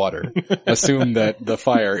cylinder of water. Assume that the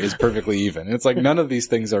fire is perfectly even. And it's like, none of these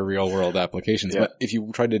things are real world applications. Yeah. But if you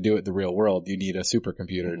try to do it in the real world, you need a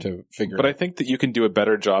supercomputer to figure it out. But I think that you can do a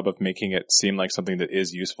better job of making it seem like something that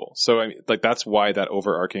is useful. So I mean, like, that's why that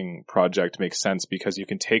overarching project makes sense, because you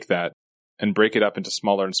can take that and break it up into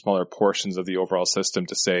smaller and smaller portions of the overall system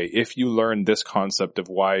to say, if you learn this concept of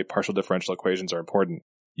why partial differential equations are important,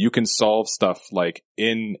 you can solve stuff like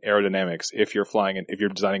in aerodynamics if you're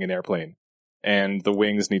designing an airplane and the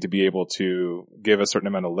wings need to be able to give a certain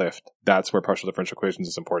amount of lift. That's where partial differential equations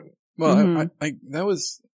is important. Well, I that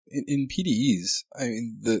was in PDEs. I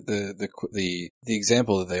mean, the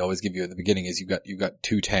example that they always give you at the beginning is you've got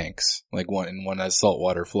 2 tanks, like one has salt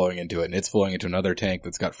water flowing into it and it's flowing into another tank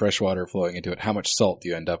that's got fresh water flowing into it. How much salt do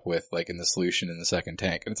you end up with, like, in the solution in the second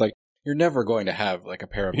tank? And it's like, you're never going to have, like, a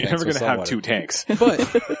pair of tanks. You're never going to have 2 tanks.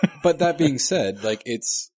 But that being said, like,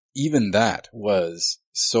 even that was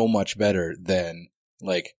so much better than,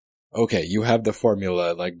 like, okay, you have the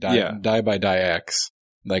formula, like, die by die X.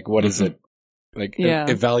 Like, what is it? Like,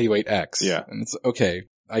 evaluate X. Yeah. And it's, okay,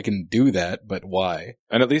 I can do that, but why?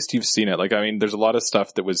 And at least you've seen it. Like, I mean, there's a lot of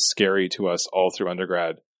stuff that was scary to us all through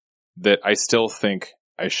undergrad that I still think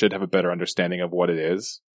I should have a better understanding of what it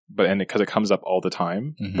is. Because it comes up all the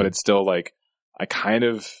time, but it's still like, I kind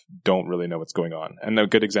of don't really know what's going on. And a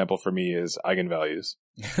good example for me is eigenvalues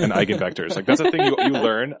and eigenvectors. Like, that's a thing you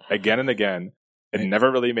learn again and again. It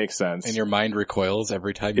never really makes sense. And your mind recoils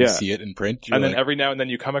every time you see it in print. And then every now and then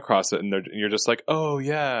you come across it and you're just like, oh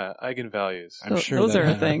yeah, eigenvalues. I'm sure those are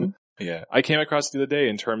a thing. Yeah. I came across it the other day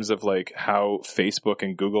in terms of, like, how Facebook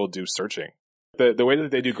and Google do searching. The way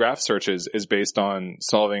that they do graph searches is based on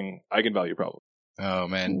solving eigenvalue problems. Oh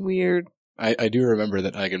man. Weird. I do remember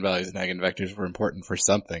that eigenvalues and eigenvectors were important for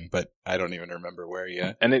something, but I don't even remember where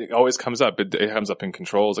yet. And it always comes up. It comes up in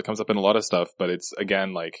controls. It comes up in a lot of stuff, but it's,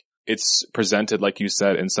 again, like, it's presented, like you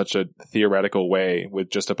said, in such a theoretical way with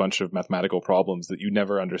just a bunch of mathematical problems that you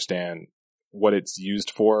never understand what it's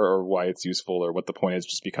used for or why it's useful or what the point is. It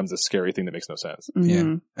just becomes a scary thing that makes no sense. Mm-hmm.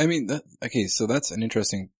 Yeah. I mean, so that's an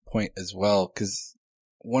interesting point as well, because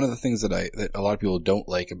one of the things that a lot of people don't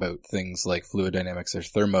like about things like fluid dynamics or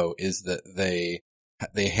thermo is that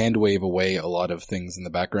they hand wave away a lot of things in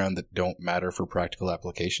the background that don't matter for practical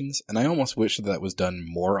applications. And I almost wish that was done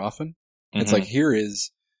more often. Mm-hmm. It's like, here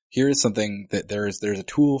is something that there's a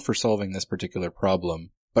tool for solving this particular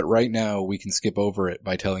problem, but right now we can skip over it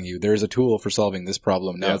by telling you there's a tool for solving this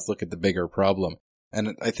problem. Now let's look at the bigger problem.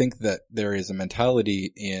 And I think that there is a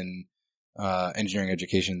mentality in engineering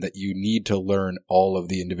education that you need to learn all of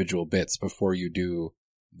the individual bits before you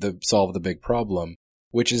solve the big problem,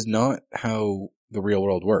 which is not how the real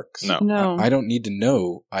world works. No. I don't need to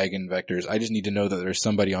know eigenvectors. I just need to know that there's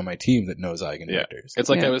somebody on my team that knows eigenvectors. Yeah. It's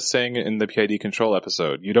like I was saying in the PID control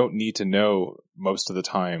episode, you don't need to know most of the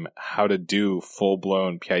time how to do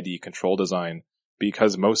full-blown PID control design,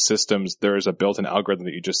 because most systems, there is a built-in algorithm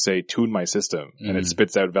that you just say, tune my system, and it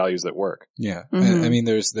spits out values that work. Yeah. Mm-hmm. I mean,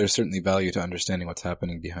 there's certainly value to understanding what's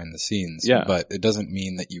happening behind the scenes. Yeah. But it doesn't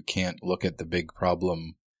mean that you can't look at the big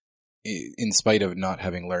problem in spite of not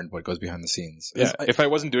having learned what goes behind the scenes. Yeah. If I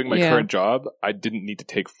wasn't doing my current job, I didn't need to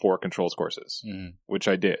take 4 controls courses, which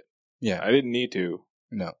I did. Yeah. I didn't need to.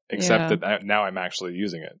 No. Except that now I'm actually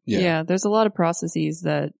using it. Yeah. There's a lot of processes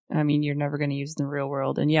that, I mean, you're never going to use in the real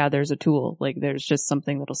world. And there's a tool. Like, there's just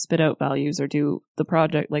something that'll spit out values or do the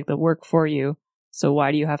project, like the work for you. So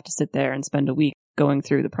why do you have to sit there and spend a week going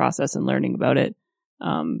through the process and learning about it?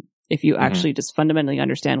 if you actually just fundamentally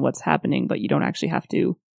understand what's happening, but you don't actually have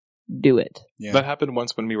to do it. Yeah. That happened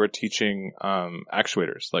once when we were teaching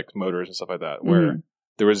actuators, like motors and stuff like that, where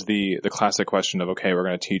there was the classic question of, okay, we're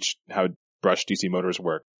going to teach how brushed DC motors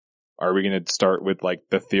work. Are we going to start with like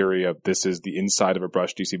the theory of this is the inside of a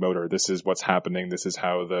brushed DC motor, this is what's happening, this is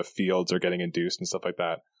how the fields are getting induced and stuff like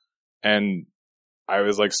that? And I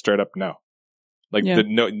was like, straight up, no. Like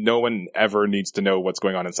no one ever needs to know what's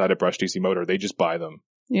going on inside a brushed DC motor. They just buy them.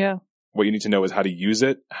 Yeah. What you need to know is how to use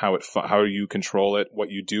it, how you control it, what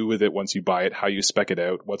you do with it once you buy it, how you spec it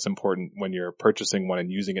out, what's important when you're purchasing one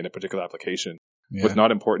and using it in a particular application. Yeah. What's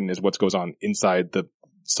not important is what goes on inside the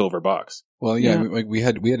silver box. Well, we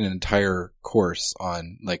had an entire course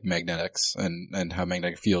on like magnetics and how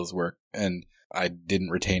magnetic fields work, and I didn't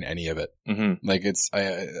retain any of it. Mm-hmm. Like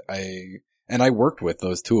I worked with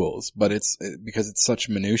those tools, but it's because it's such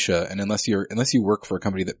minutia, and unless you work for a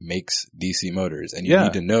company that makes DC motors and you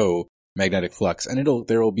need to know magnetic flux, and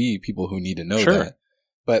there will be people who need to know that.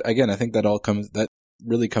 But again, I think that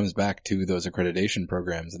really comes back to those accreditation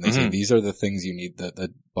programs, and they say these are the things you need,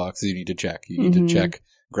 the boxes you need to check. You need to check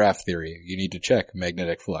graph theory. You need to check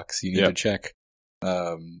magnetic flux. You need to check,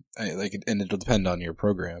 and it'll depend on your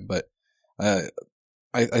program. But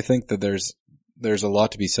I think that there's a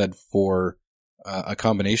lot to be said for a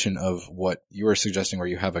combination of what you were suggesting, where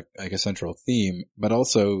you have a central theme, but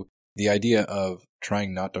also the idea of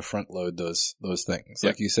trying not to front load those things.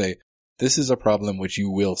 Like you say, this is a problem which you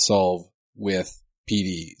will solve with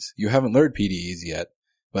PDEs. You haven't learned PDEs yet,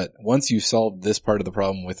 but once you solve this part of the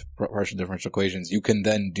problem with partial differential equations, you can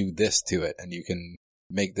then do this to it, and you can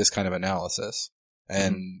make this kind of analysis.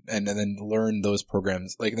 And then learn those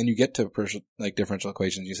programs. Like, then you get to differential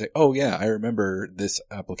equations. You say, oh yeah, I remember this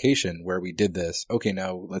application where we did this. Okay,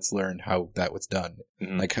 now let's learn how that was done.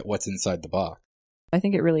 Like what's inside the box. I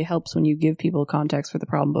think it really helps when you give people context for the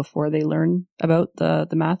problem before they learn about the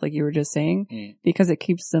math, like you were just saying, because it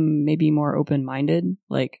keeps them maybe more open-minded.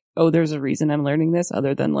 Like, oh, there's a reason I'm learning this,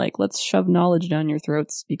 other than like, let's shove knowledge down your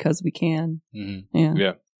throats because we can.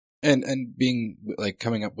 Yeah. And being like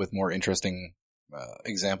coming up with more interesting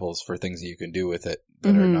examples for things that you can do with it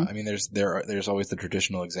that are not. I mean, there's always the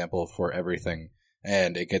traditional example for everything,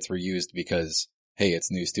 and it gets reused because, hey,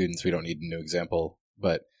 it's new students, we don't need a new example.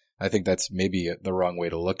 But I think that's maybe the wrong way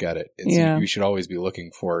to look at it. You should always be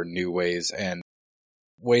looking for new ways, and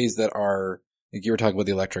ways that are, like you were talking about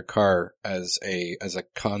the electric car as a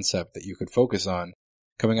concept that you could focus on,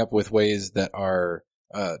 coming up with ways that are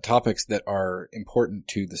topics that are important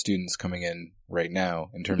to the students coming in right now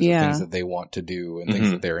in terms of things that they want to do and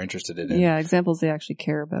things that they're interested in. Yeah, examples they actually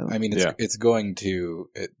care about. I mean, it's going to,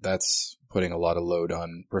 that's putting a lot of load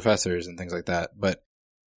on professors and things like that, but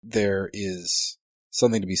there is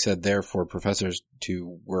something to be said there for professors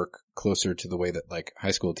to work closer to the way that like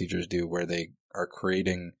high school teachers do, where they are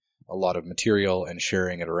creating a lot of material and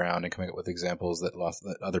sharing it around and coming up with examples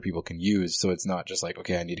that other people can use. So it's not just like,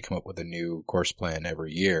 okay, I need to come up with a new course plan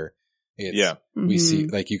every year. We see,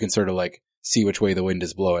 like, you can sort of like see which way the wind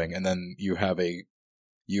is blowing, and then you have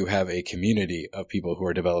a community of people who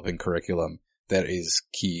are developing curriculum that is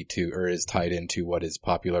key to, or is tied into what is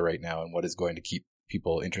popular right now and what is going to keep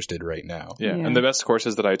people interested right now. Yeah. And the best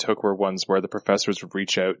courses that I took were ones where the professors would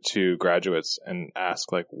reach out to graduates and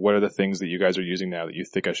ask, like, what are the things that you guys are using now that you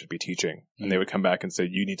think I should be teaching? And they would come back and say,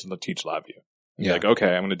 you need to teach LabVIEW. And like, okay,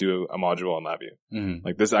 I'm going to do a module on LabVIEW.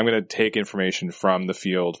 Like this, I'm going to take information from the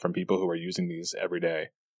field, from people who are using these every day,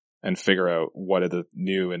 and figure out what are the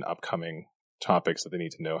new and upcoming topics that they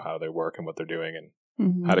need to know how they work and what they're doing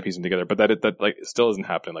and how to piece them together. But that like still isn't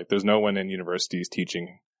happening. Like there's no one in universities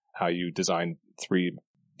teaching how you design 3D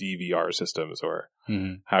VR systems, or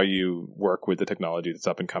how you work with the technology that's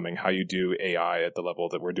up and coming, how you do AI at the level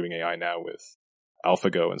that we're doing AI now with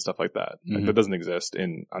AlphaGo and stuff like that. Like that doesn't exist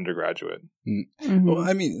in undergraduate. Well,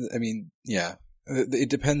 I mean, yeah. It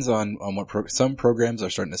depends on what some programs are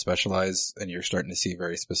starting to specialize, and you're starting to see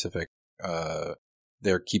very specific,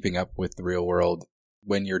 they're keeping up with the real world.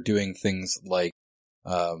 When you're doing things like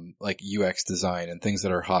UX design and things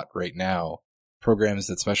that are hot right now, programs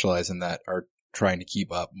that specialize in that are trying to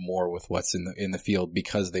keep up more with what's in the field,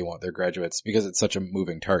 because they want their graduates, because it's such a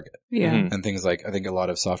moving target. And things like, I think a lot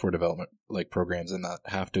of software development like programs and that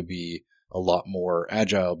have to be a lot more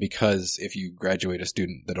agile, because if you graduate a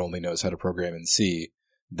student that only knows how to program in C,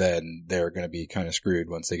 then they're going to be kind of screwed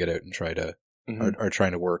once they get out and try to are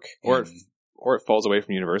trying to work. Or it falls away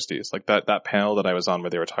from universities. Like that panel that I was on where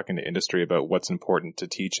they were talking to industry about what's important to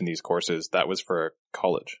teach in these courses, that was for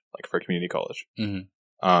college, like for community college.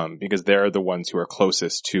 Because they're the ones who are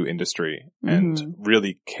closest to industry and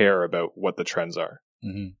really care about what the trends are.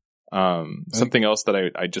 Something else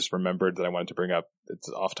that I just remembered that I wanted to bring up, it's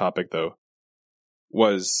off topic though,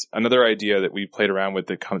 was another idea that we played around with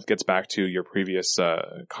that gets back to your previous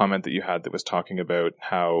comment that you had that was talking about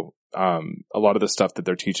how a lot of the stuff that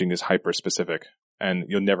they're teaching is hyper specific and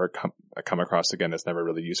you'll never come across again. It's never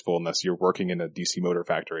really useful unless you're working in a DC motor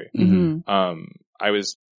factory. Mm-hmm. I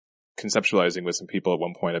was conceptualizing with some people at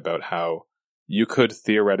one point about how you could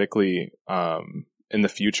theoretically in the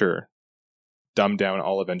future dumb down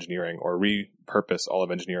all of engineering or repurpose all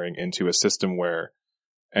of engineering into a system where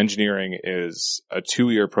engineering is a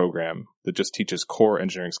 2-year program that just teaches core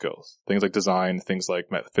engineering skills, things like design, things like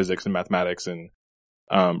physics and mathematics, and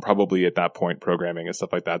probably at that point programming and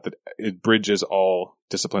stuff like that, that it bridges all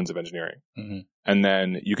disciplines of engineering. Mm-hmm. And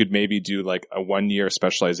then you could maybe do like a 1-year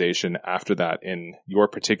specialization after that in your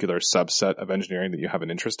particular subset of engineering that you have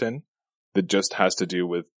an interest in that just has to do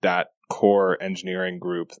with that core engineering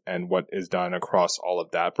group and what is done across all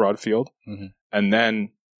of that broad field. Mm-hmm. And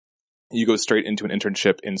then you go straight into an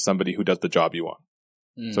internship in somebody who does the job you want.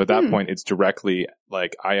 So at that point, it's directly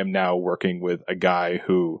like I am now working with a guy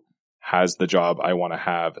who has the job I want to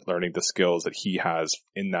have, learning the skills that he has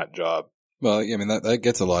in that job. Well, I mean, that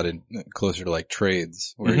gets a lot closer to like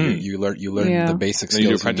trades where you learn the basic skills. You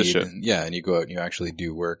do apprenticeship. And you go out and you actually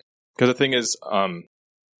do work. Because the thing is, and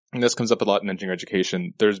this comes up a lot in engineering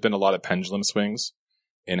education, there's been a lot of pendulum swings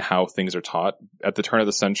in how things are taught. At the turn of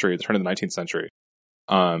the 19th century,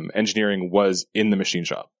 engineering was in the machine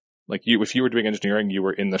shop. Like if you were doing engineering, you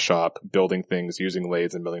were in the shop building things using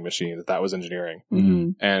lathes and milling machines. That was engineering.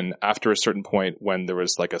 Mm-hmm. And after a certain point when there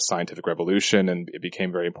was like a scientific revolution and it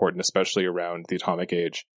became very important, especially around the atomic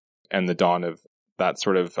age and the dawn of that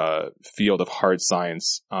sort of field of hard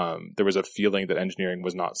science, there was a feeling that engineering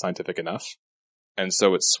was not scientific enough. And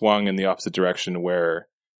so it swung in the opposite direction where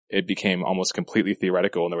it became almost completely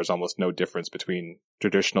theoretical and there was almost no difference between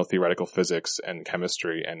traditional theoretical physics and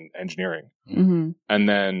chemistry and engineering. Mm-hmm. And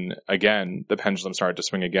then again, the pendulum started to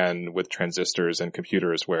swing again with transistors and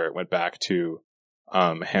computers where it went back to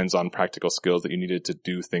hands-on practical skills that you needed to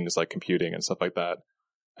do things like computing and stuff like that.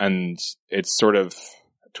 And it's sort of,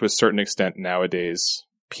 to a certain extent nowadays,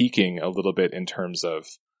 peaking a little bit in terms of,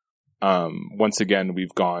 once again,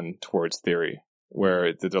 we've gone towards theory,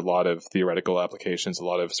 where there's a lot of theoretical applications, a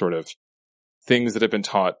lot of sort of things that have been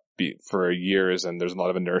taught for years, and there's a lot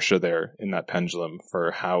of inertia there in that pendulum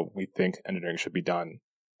for how we think engineering should be done.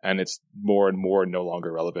 And it's more and more no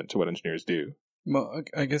longer relevant to what engineers do. Well,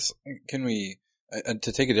 I guess, can we,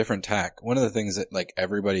 to take a different tack, one of the things that like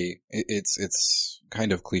everybody, it's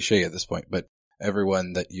kind of cliche at this point, but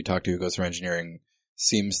everyone that you talk to who goes through engineering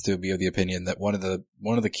seems to be of the opinion that one of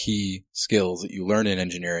the key skills that you learn in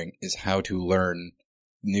engineering is how to learn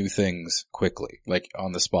new things quickly, like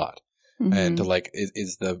on the spot. Mm-hmm. And to like,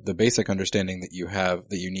 is the basic understanding that you have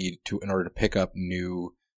that you need to, in order to pick up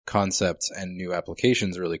new concepts and new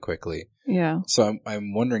applications really quickly. Yeah. So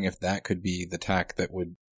I'm wondering if that could be the tack that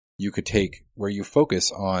you could take where you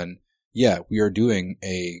focus on, yeah, we are doing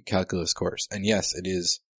a calculus course, and yes, it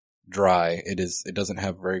is dry. It doesn't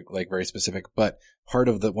have very specific, but part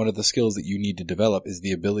of one of the skills that you need to develop is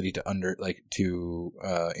the ability to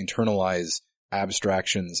internalize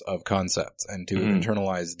abstractions of concepts and to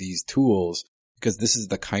internalize these tools, because this is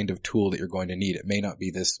the kind of tool that you're going to need. It may not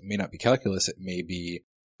be calculus. It may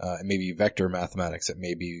be vector mathematics. It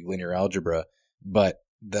may be linear algebra, but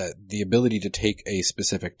the ability to take a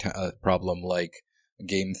specific problem like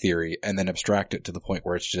game theory and then abstract it to the point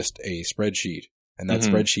where it's just a spreadsheet. And that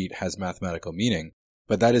spreadsheet has mathematical meaning,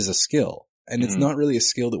 but that is a skill. And it's not really a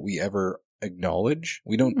skill that we ever acknowledge.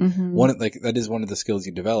 We don't that is one of the skills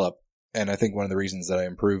you develop. And I think one of the reasons that I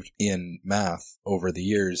improved in math over the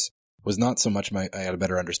years was not so much I had a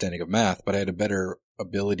better understanding of math, but I had a better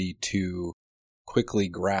ability to quickly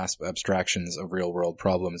grasp abstractions of real world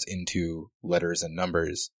problems into letters and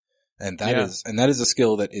numbers. And that is a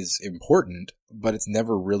skill that is important, but it's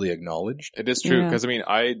never really acknowledged. It is true. Because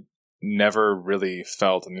I never really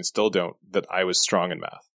felt, and I still don't, that I was strong in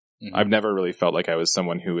math. Mm-hmm. I've never really felt like I was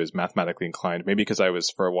someone who is mathematically inclined, maybe because I was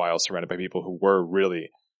for a while surrounded by people who were really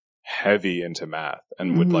heavy into math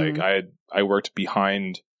and would I worked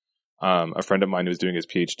behind a friend of mine who was doing his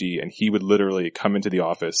PhD, and he would literally come into the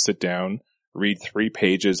office, sit down, read 3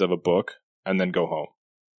 pages of a book, and then go home.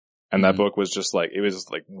 And that book was just like, it was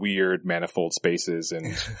like weird manifold spaces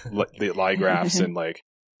and the lie graphs and like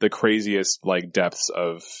the craziest like depths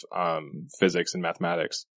of physics and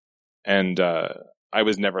mathematics. And I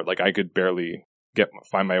was never like, I could barely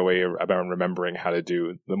find my way around remembering how to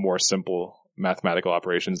do the more simple mathematical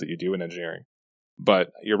operations that you do in engineering.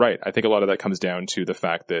 But you're right. I think a lot of that comes down to the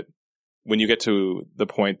fact that when you get to the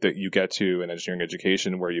point that you get to in engineering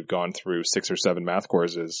education where you've gone through 6 or 7 math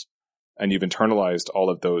courses and you've internalized all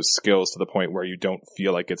of those skills to the point where you don't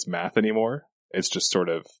feel like it's math anymore. It's just sort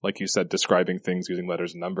of, like you said, describing things using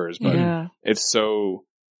letters and numbers, but it's so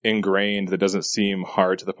ingrained that it doesn't seem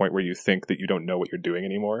hard to the point where you think that you don't know what you're doing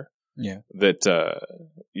anymore. Yeah. That,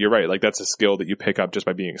 you're right. Like, that's a skill that you pick up just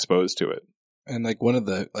by being exposed to it. And like one of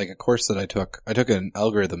the, like a course that I took an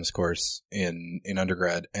algorithms course in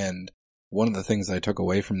undergrad. And one of the things I took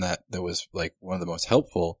away from that was like one of the most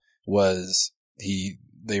helpful was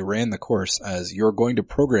they ran the course as, you're going to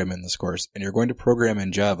program in this course and you're going to program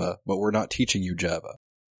in Java, but we're not teaching you Java.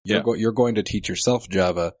 You're going to teach yourself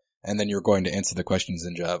Java and then you're going to answer the questions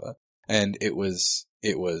in Java. And it was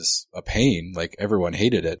a pain. Like, everyone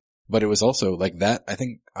hated it. But it was also like that. I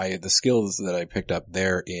think the skills that I picked up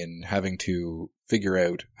there in having to figure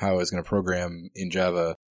out how I was going to program in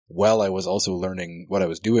Java while I was also learning what I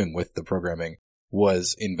was doing with the programming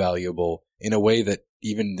was invaluable in a way that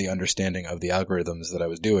even the understanding of the algorithms that I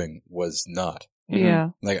was doing was not. Yeah.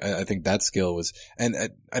 Like, I think that skill was, and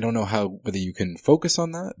I don't know whether you can focus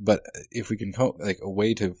on that, but if we can like a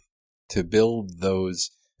way to build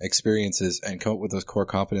those experiences and come up with those core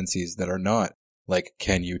competencies that are not like,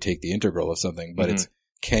 can you take the integral of something, but it's,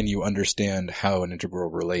 can you understand how an integral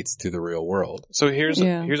relates to the real world? So here's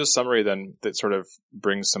a summary then that sort of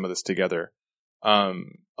brings some of this together. A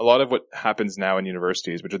lot of what happens now in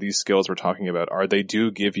universities, which are these skills we're talking about, they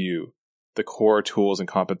do give you the core tools and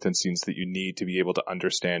competencies that you need to be able to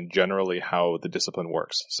understand generally how the discipline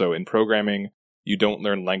works. So in programming, you don't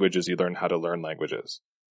learn languages, you learn how to learn languages.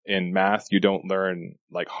 In math, you don't learn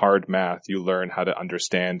like hard math, you learn how to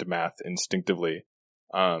understand math instinctively.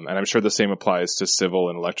 And I'm sure the same applies to civil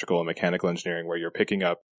and electrical and mechanical engineering, where you're picking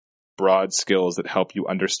up broad skills that help you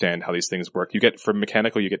understand how these things work. From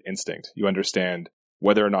mechanical, you get instinct. You understand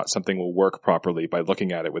whether or not something will work properly by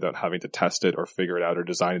looking at it without having to test it or figure it out or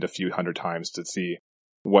design it a few hundred times to see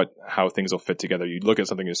how things will fit together. You look at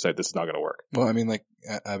something and you say, this is not going to work. Well, I mean, like,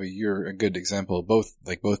 Abby, you're a good example. Both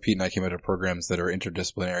Pete and I came out of programs that are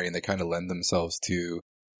interdisciplinary, and they kind of lend themselves to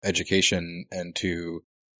education and to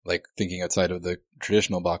like thinking outside of the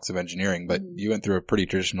traditional box of engineering. But you went through a pretty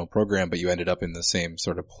traditional program, but you ended up in the same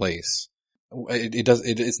sort of place.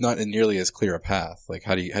 It's not nearly as clear a path. Like,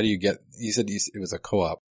 how do you get, you said it was a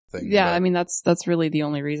co-op thing. Yeah, I mean, that's really the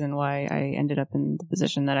only reason why I ended up in the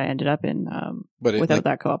position that I ended up in. But without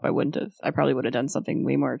that co-op, I probably would have done something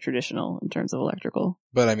way more traditional in terms of electrical.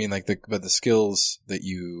 But I mean, like the skills that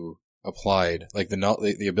you applied, like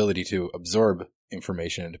the ability to absorb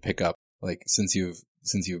information and to pick up, like since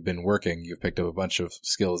you've been working, you've picked up a bunch of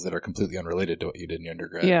skills that are completely unrelated to what you did in your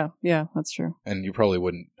undergrad. Yeah, that's true. And you probably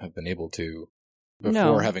wouldn't have been able to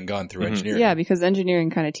before having gone through engineering. Yeah, because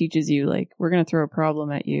engineering kind of teaches you, like, we're going to throw a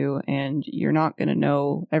problem at you and you're not going to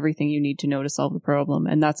know everything you need to know to solve the problem,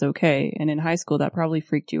 and that's okay. And in high school, that probably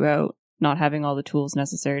freaked you out, not having all the tools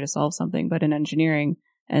necessary to solve something. But in engineering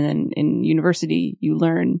and then in university, you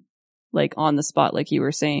learn, like, on the spot, like you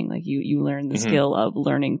were saying, like you learn the skill of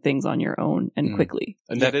learning things on your own and quickly.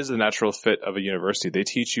 And that is the natural fit of a university. They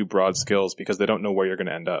teach you broad skills because they don't know where you're going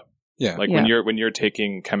to end up. Yeah. Like when you're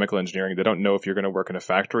taking chemical engineering, they don't know if you're going to work in a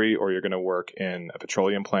factory or you're going to work in a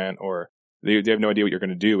petroleum plant, or they have no idea what you're going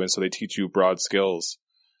to do. And so they teach you broad skills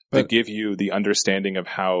that give you the understanding of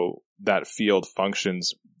how that field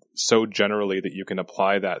functions so generally that you can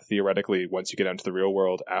apply that theoretically once you get out into the real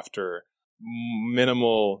world after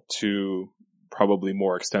minimal to probably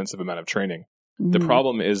more extensive amount of training. The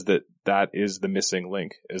problem is that is the missing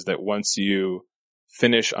link, is that once you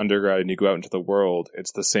finish undergrad and you go out into the world,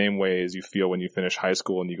 it's the same way as you feel when you finish high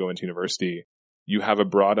school and you go into university. You have a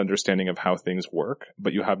broad understanding of how things work,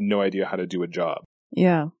 but you have no idea how to do a job.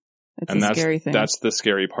 Yeah. It's a scary thing. That's the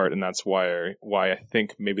scary part, and that's why I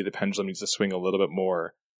think maybe the pendulum needs to swing a little bit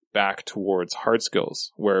more back towards hard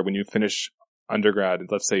skills, where when you finish undergrad,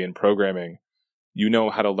 let's say in programming, you know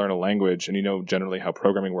how to learn a language and you know generally how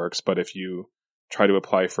programming works, but if you try to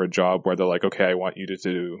apply for a job where they're like, okay, I want you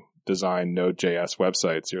to design Node.js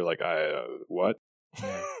websites, you're like, what?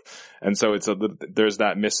 And so there's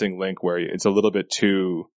that missing link where it's a little bit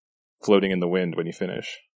too floating in the wind when you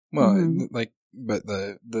finish. Well, but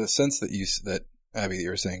the sense that Abby, that you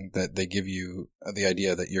were saying, that they give you the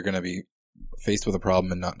idea that you're going to be faced with a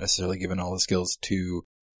problem and not necessarily given all the skills to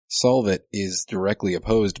solve it is directly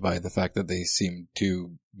opposed by the fact that they seem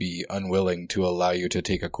to be unwilling to allow you to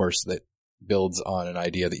take a course that builds on an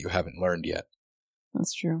idea that you haven't learned yet.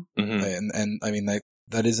 That's true. And I mean,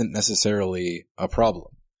 that isn't necessarily a problem.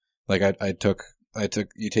 Like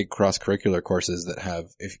you take cross-curricular courses that have,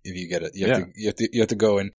 if you get it, you have to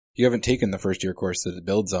go and you haven't taken the first year course that it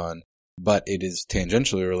builds on, but it is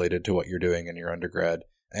tangentially related to what you're doing in your undergrad,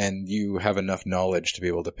 and you have enough knowledge to be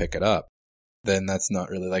able to pick it up, then that's not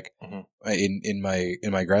really like, in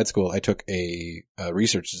my grad school, I took a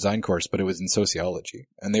research design course, but it was in sociology,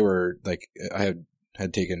 and they were like, I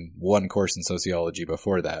had taken one course in sociology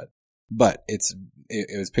before that, but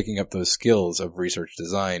it was picking up those skills of research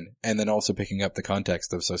design and then also picking up the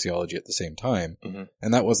context of sociology at the same time.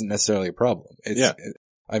 And that wasn't necessarily a problem.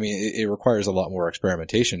 It requires a lot more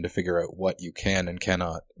experimentation to figure out what you can and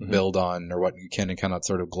cannot build on, or what you can and cannot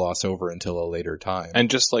sort of gloss over until a later time. And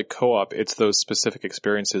just like co-op, it's those specific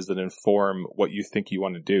experiences that inform what you think you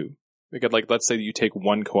want to do. Like, let's say you take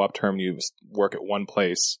one co-op term, you work at one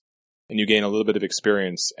place, and you gain a little bit of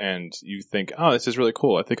experience, and you think, oh, this is really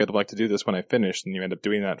cool. I think I'd like to do this when I finish. And you end up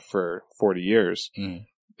doing that for 40 years.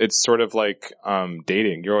 It's sort of like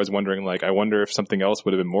dating. You're always wondering, like, I wonder if something else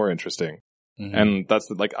would have been more interesting. And that's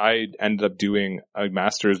like, I ended up doing a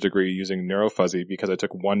master's degree using NeuroFuzzy because I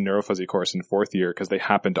took one NeuroFuzzy course in 4th year because they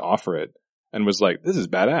happened to offer it, and was like, this is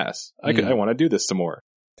badass. I want to do this some more.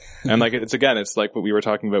 And like, it's like what we were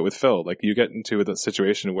talking about with Phil. Like, you get into a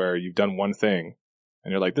situation where you've done one thing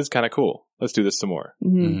and you're like, this is kind of cool. Let's do this some more.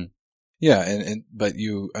 Yeah. But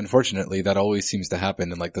unfortunately, that always seems to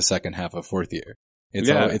happen in like the second half of 4th year.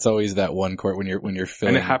 It's always that one court when you're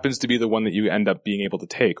filling. And it happens to be the one that you end up being able to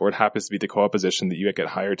take, or it happens to be the co-op position that you get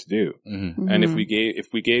hired to do. And if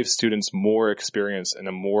we gave students more experience in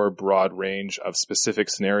a more broad range of specific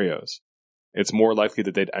scenarios, it's more likely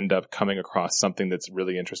that they'd end up coming across something that's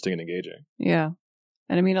really interesting and engaging. Yeah.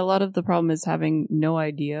 And I mean, a lot of the problem is having no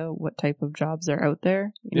idea what type of jobs are out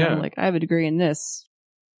there. You know, like, I have a degree in this.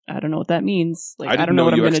 I don't know what that means. Like, I don't know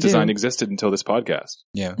what I'm going to do. UX design existed until this podcast.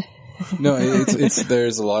 Yeah. No, it's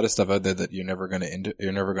there's a lot of stuff out there that you're never going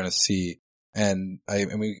to see. And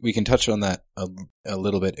we can touch on that a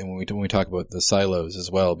little bit when we talk about the silos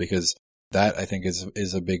as well, because that, I think,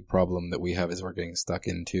 is a big problem that we have, is we're getting stuck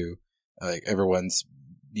into, like, everyone's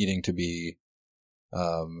needing to be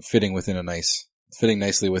fitting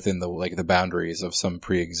nicely within the boundaries of some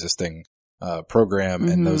pre-existing program,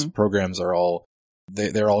 and those programs are all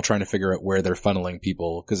they're all trying to figure out where they're funneling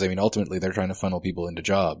people, because I mean, ultimately they're trying to funnel people into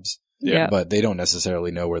jobs. Yeah. But they don't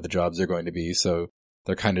necessarily know where the jobs are going to be, so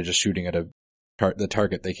they're kind of just shooting at the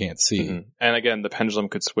target they can't see. And again, the pendulum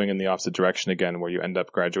could swing in the opposite direction again, where you end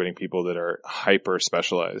up graduating people that are hyper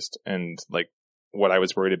specialized. And like, what I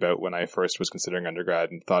was worried about when I first was considering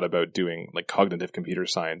undergrad and thought about doing like cognitive computer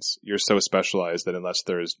science, you're so specialized that unless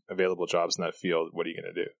there's available jobs in that field, what are you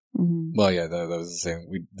going to do? Well, yeah, that was the same.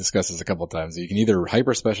 We discussed this a couple of times. You can either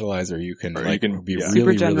hyper specialize, or you can be really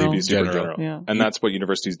super general. Yeah. And that's what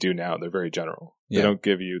universities do now. They're very general. They don't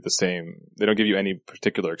give you they don't give you any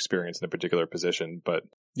particular experience in a particular position, but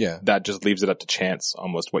that just leaves it up to chance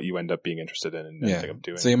almost what you end up being interested in and ending up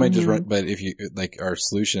doing. So you might just run, but if you, like,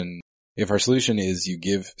 if our solution is you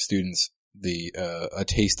give students a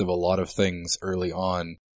taste of a lot of things early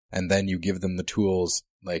on, and then you give them the tools,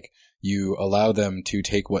 like, you allow them to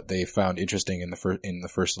take what they found interesting in the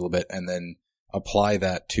first little bit and then apply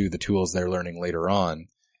that to the tools they're learning later on.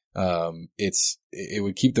 It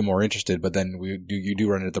would keep them more interested, but then you do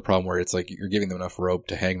run into the problem where it's like you're giving them enough rope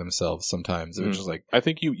to hang themselves sometimes. Which is like, I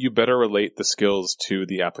think you better relate the skills to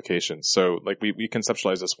the application. So like we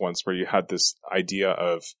conceptualized this once, where you had this idea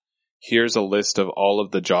of, here's a list of all of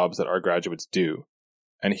the jobs that our graduates do,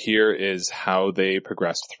 and here is how they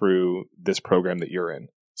progressed through this program that you're in.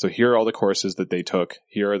 So here are all the courses that they took,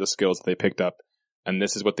 here are the skills that they picked up, and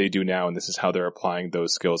this is what they do now, and this is how they're applying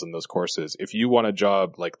those skills in those courses. If you want a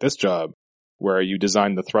job like this job, where you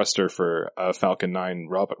design the thruster for a Falcon 9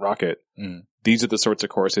 rocket, these are the sorts of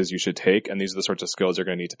courses you should take, and these are the sorts of skills you're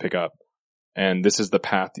going to need to pick up. And this is the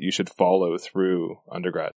path that you should follow through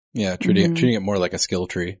undergrad. Yeah, treating it more like a skill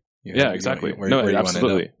tree. Exactly. Where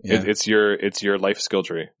absolutely. It's your life skill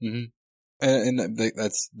tree. And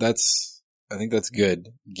that's I think that's good,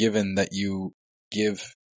 given that you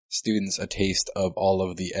give students a taste of all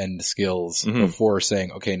of the end skills before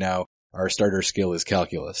saying, okay, now our starter skill is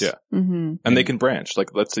calculus. Yeah. And they can branch.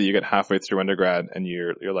 Like, let's say you get halfway through undergrad and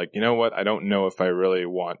you're like, you know what? I don't know if I really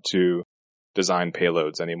want to design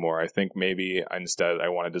payloads anymore. I think maybe instead I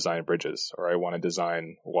want to design bridges, or I want to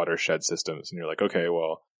design watershed systems. And you're like, okay,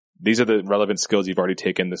 well, these are the relevant skills you've already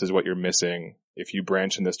taken. This is what you're missing. If you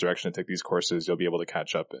branch in this direction and take these courses, you'll be able to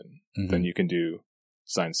catch up, and then you can do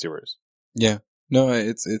design sewers. Yeah. No,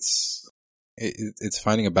 it's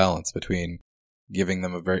finding a balance between giving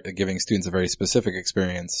students a very specific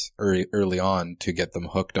experience early on to get them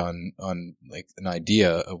hooked on like an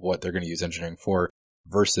idea of what they're going to use engineering for,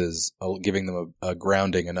 versus giving them a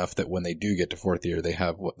grounding enough that when they do get to 4th year, they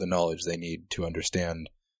have the knowledge they need to understand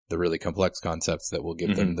the really complex concepts that will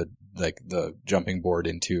give them the jumping board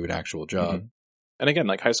into an actual job. Mm-hmm. And again,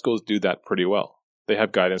 like high schools do that pretty well. They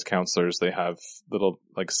have guidance counselors. They have little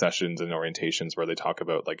like sessions and orientations where they talk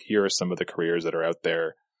about like, here are some of the careers that are out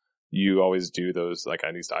there. You always do those, like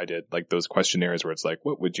at least I did, like those questionnaires where it's like,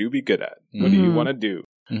 what would you be good at? What do you want to do?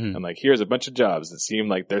 And like, here's a bunch of jobs that seem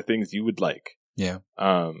like they're things you would like. Yeah.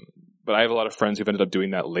 But I have a lot of friends who've ended up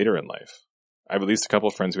doing that later in life. I have at least a couple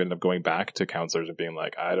of friends who ended up going back to counselors and being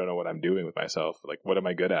like, I don't know what I'm doing with myself. Like, what am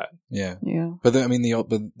I good at? Yeah. Yeah. But I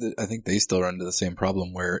think they still run into the same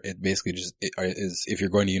problem where it basically just is, if you're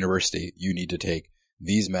going to university, you need to take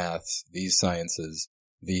these maths, these sciences,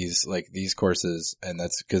 these courses, and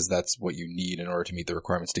that's what you need in order to meet the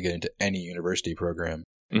requirements to get into any university program.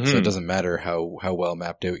 So it doesn't matter how well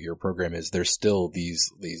mapped out your program is. There's still these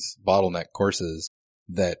bottleneck courses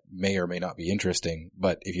that may or may not be interesting,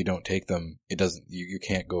 but if you don't take them, you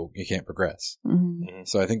can't progress.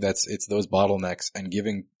 So I think it's those bottlenecks and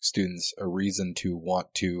giving students a reason to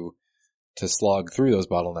want to slog through those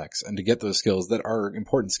bottlenecks and to get those skills that are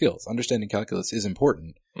important skills. Understanding calculus is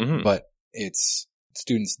important, but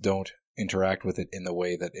students don't interact with it in the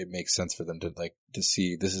way that it makes sense for them to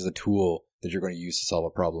see this is a tool that you're going to use to solve a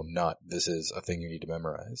problem, not this is a thing you need to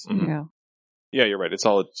memorize. Yeah. Yeah, you're right. It's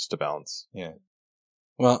all just a balance. Yeah.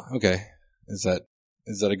 Well, okay. Is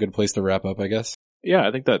that a good place to wrap up, I guess? Yeah,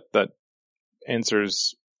 I think that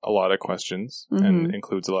answers a lot of questions and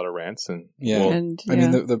includes a lot of rants. And I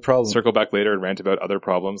mean, the problem. Circle back later and rant about other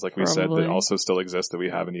problems, like we said, that also still exist that we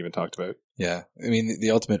haven't even talked about. Yeah. I mean,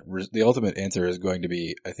 the ultimate answer is going to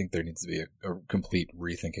be, I think there needs to be a complete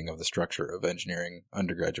rethinking of the structure of engineering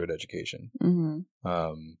undergraduate education.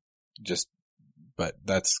 But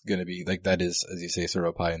that's going to be, like, that is, as you say, sort of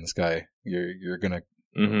a pie in the sky. You're going to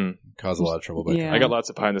cause a lot of trouble. But I got lots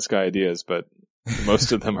of pie in the sky ideas, but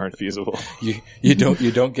most of them aren't feasible. You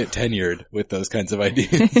don't get tenured with those kinds of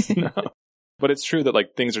ideas. No. But it's true that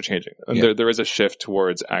like things are changing. And there is a shift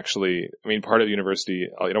towards actually, I mean, part of university,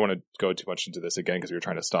 I don't want to go too much into this again because we were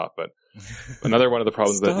trying to stop, but another one of the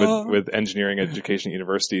problems that with engineering education at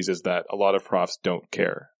universities is that a lot of profs don't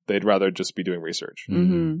care. They'd rather just be doing research.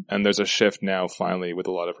 And there's a shift now finally with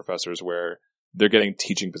a lot of professors where they're getting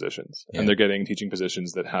teaching positions and they're getting teaching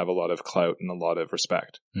positions that have a lot of clout and a lot of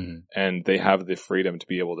respect. And they have the freedom to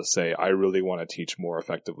be able to say, I really want to teach more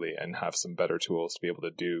effectively and have some better tools to be able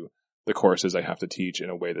to do the courses I have to teach in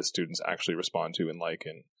a way that students actually respond to and like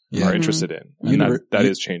and are interested in. And that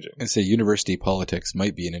is changing. I say university politics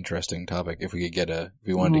might be an interesting topic if we could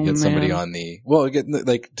wanted to get somebody on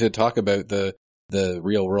to talk about the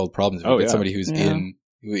real world problems. If we get somebody who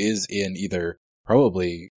is in either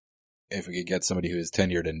probably, if we could get somebody who is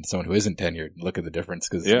tenured and someone who isn't tenured, look at the difference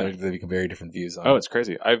because they become very different views on it. It's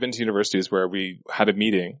crazy. I've been to universities where we had a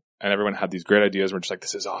meeting and everyone had these great ideas. We're just like,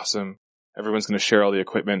 this is awesome. Everyone's going to share all the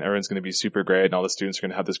equipment. Everyone's going to be super great. And all the students are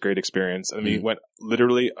going to have this great experience. And we went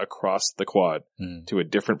literally across the quad to a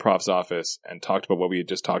different prof's office and talked about what we had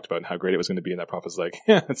just talked about and how great it was going to be. And that prof was like,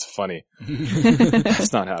 yeah, it's funny.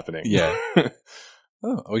 That's not happening. Yeah.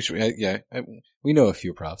 We know a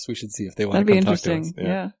few profs. We should see if they want to come talk to us.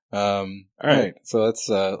 Yeah. All right. So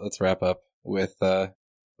let's wrap up with,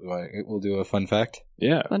 we'll do a fun fact.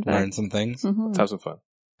 Yeah. Learn some things. Let's have some fun.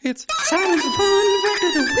 It's time for fun fact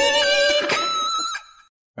of the week.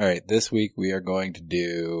 All right. This week we are going to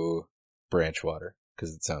do branch water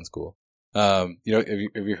because it sounds cool. Have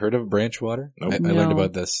you heard of branch water? Nope. I learned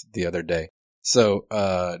about this the other day. So,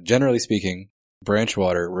 generally speaking, branch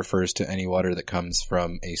water refers to any water that comes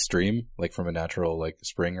from a stream, like from a natural, like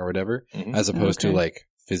spring or whatever, as opposed to like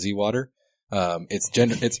fizzy water. It's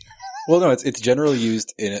generally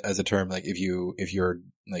used as a term, like if you're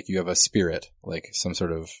like you have a spirit, like some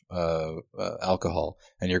sort of, alcohol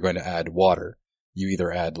and you're going to add water, you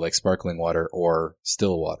either add like sparkling water or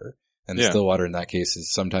still water. And the still water in that case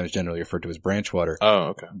is sometimes generally referred to as branch water. Oh,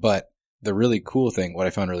 okay. But the really cool thing, what I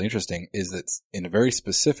found really interesting, is that in a very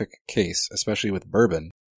specific case, especially with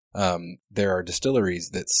bourbon, there are distilleries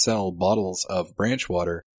that sell bottles of branch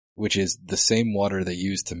water, which is the same water they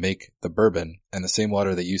use to make the bourbon and the same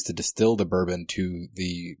water they use to distill the bourbon to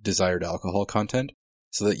the desired alcohol content,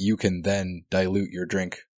 so that you can then dilute your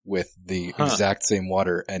drink with the exact same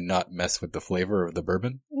water and not mess with the flavor of the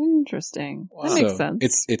bourbon. Interesting. Wow. That makes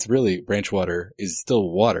sense. It's really, branch water is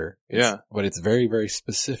still water. But it's very, very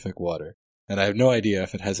specific water. And I have no idea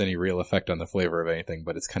if it has any real effect on the flavor of anything,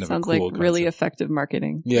 but it's kind of a cool concept. Sounds like really effective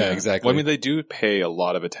marketing. Yeah, exactly. Well, I mean, they do pay a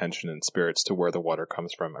lot of attention in spirits to where the water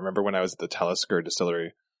comes from. I remember when I was at the Talisker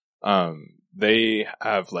distillery, they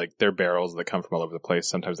have like their barrels that come from all over the place.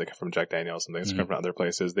 Sometimes they come from Jack Daniels, some things come from other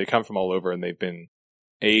places. They come from all over, and they've been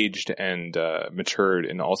aged and matured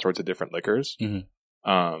in all sorts of different liquors. Mm-hmm.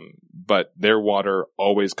 But their water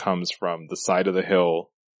always comes from the side of the hill,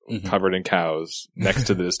 covered in cows, next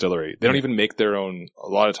to the distillery. They don't even make their own, a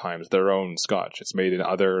lot of times, their own scotch. It's made in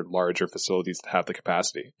other larger facilities that have the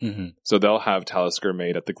capacity. Mm-hmm. So they'll have Talisker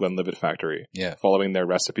made at the Glenlivet factory, following their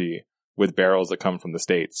recipe with barrels that come from the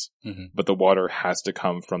States. Mm-hmm. But the water has to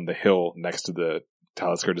come from the hill next to the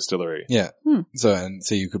Talisker distillery. Yeah. So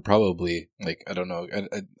you could probably, like, I don't know,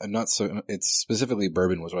 I'm not so, it's specifically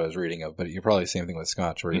bourbon was what I was reading of, but you're probably the same thing with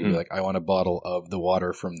scotch where you'd be like, I want a bottle of the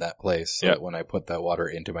water from that place. So that when I put that water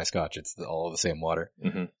into my scotch, it's all of the same water.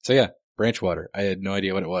 Mm-hmm. So yeah, branch water. I had no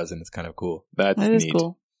idea what it was and it's kind of cool. That is neat.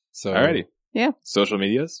 Cool. So, alrighty. Yeah. Social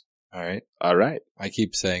medias? Alright. I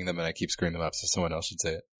keep saying them and I keep screwing them up, so someone else should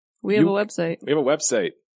say it. We have a website. We have a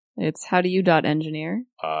website. It's howdoyou.engineer.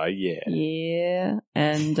 Yeah. Yeah.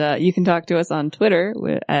 And you can talk to us on Twitter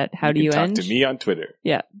at howdoyoueng. Talk to me on Twitter.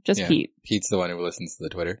 Yeah, just Pete. Pete's the one who listens to the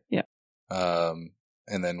Twitter. Yeah. And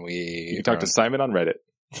then you can talk to Simon on Reddit.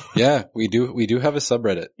 Yeah, we do have a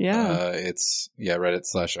subreddit. Yeah. It's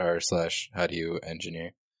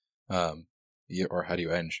Reddit/r/howdoyouengineer. Or how do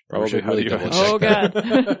you eng? Probably how do you eng. Oh god.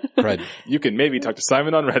 You can maybe talk to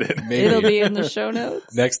Simon on Reddit. Maybe. It'll be in the show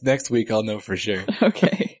notes. Next week I'll know for sure.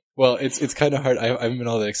 Okay. Well, it's kind of hard. I haven't been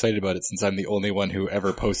all that excited about it since I'm the only one who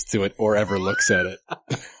ever posts to it or ever looks at it.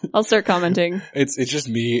 I'll start commenting. It's just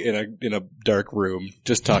me in a dark room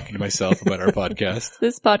just talking to myself about our podcast.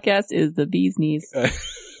 This podcast is the bee's knees.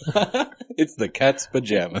 It's the cat's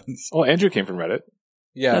pajamas. Well, Andrew came from Reddit.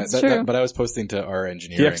 Yeah, that's true. But I was posting to our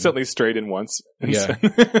engineering. He accidentally strayed in once. Yeah.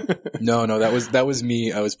 No, that was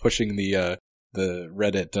me. I was pushing the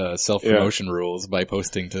Reddit self-promotion rules by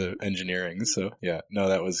posting to engineering. So yeah, no,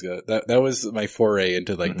 that was that was my foray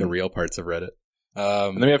into like the real parts of Reddit.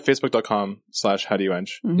 And then we have facebook.com/howdoyoueng.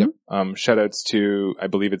 Mm-hmm. Shout outs to, I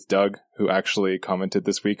believe it's Doug, who actually commented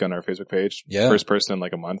this week on our Facebook page. Yeah. First person in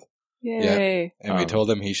like a month. Yay. Yeah. And we told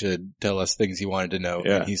him he should tell us things he wanted to know.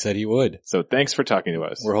 Yeah. And he said he would. So thanks for talking to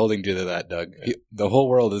us. We're holding you to that, Doug. The whole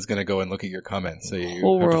world is going to go and look at your comments. So you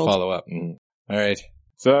have to follow up. All right.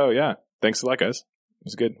 So yeah, thanks a lot, guys. It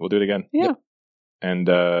was good. We'll do it again. Yeah. Yep. And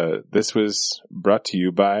this was brought to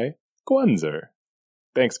you by Gwanzer.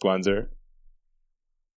 Thanks, Gwanzer.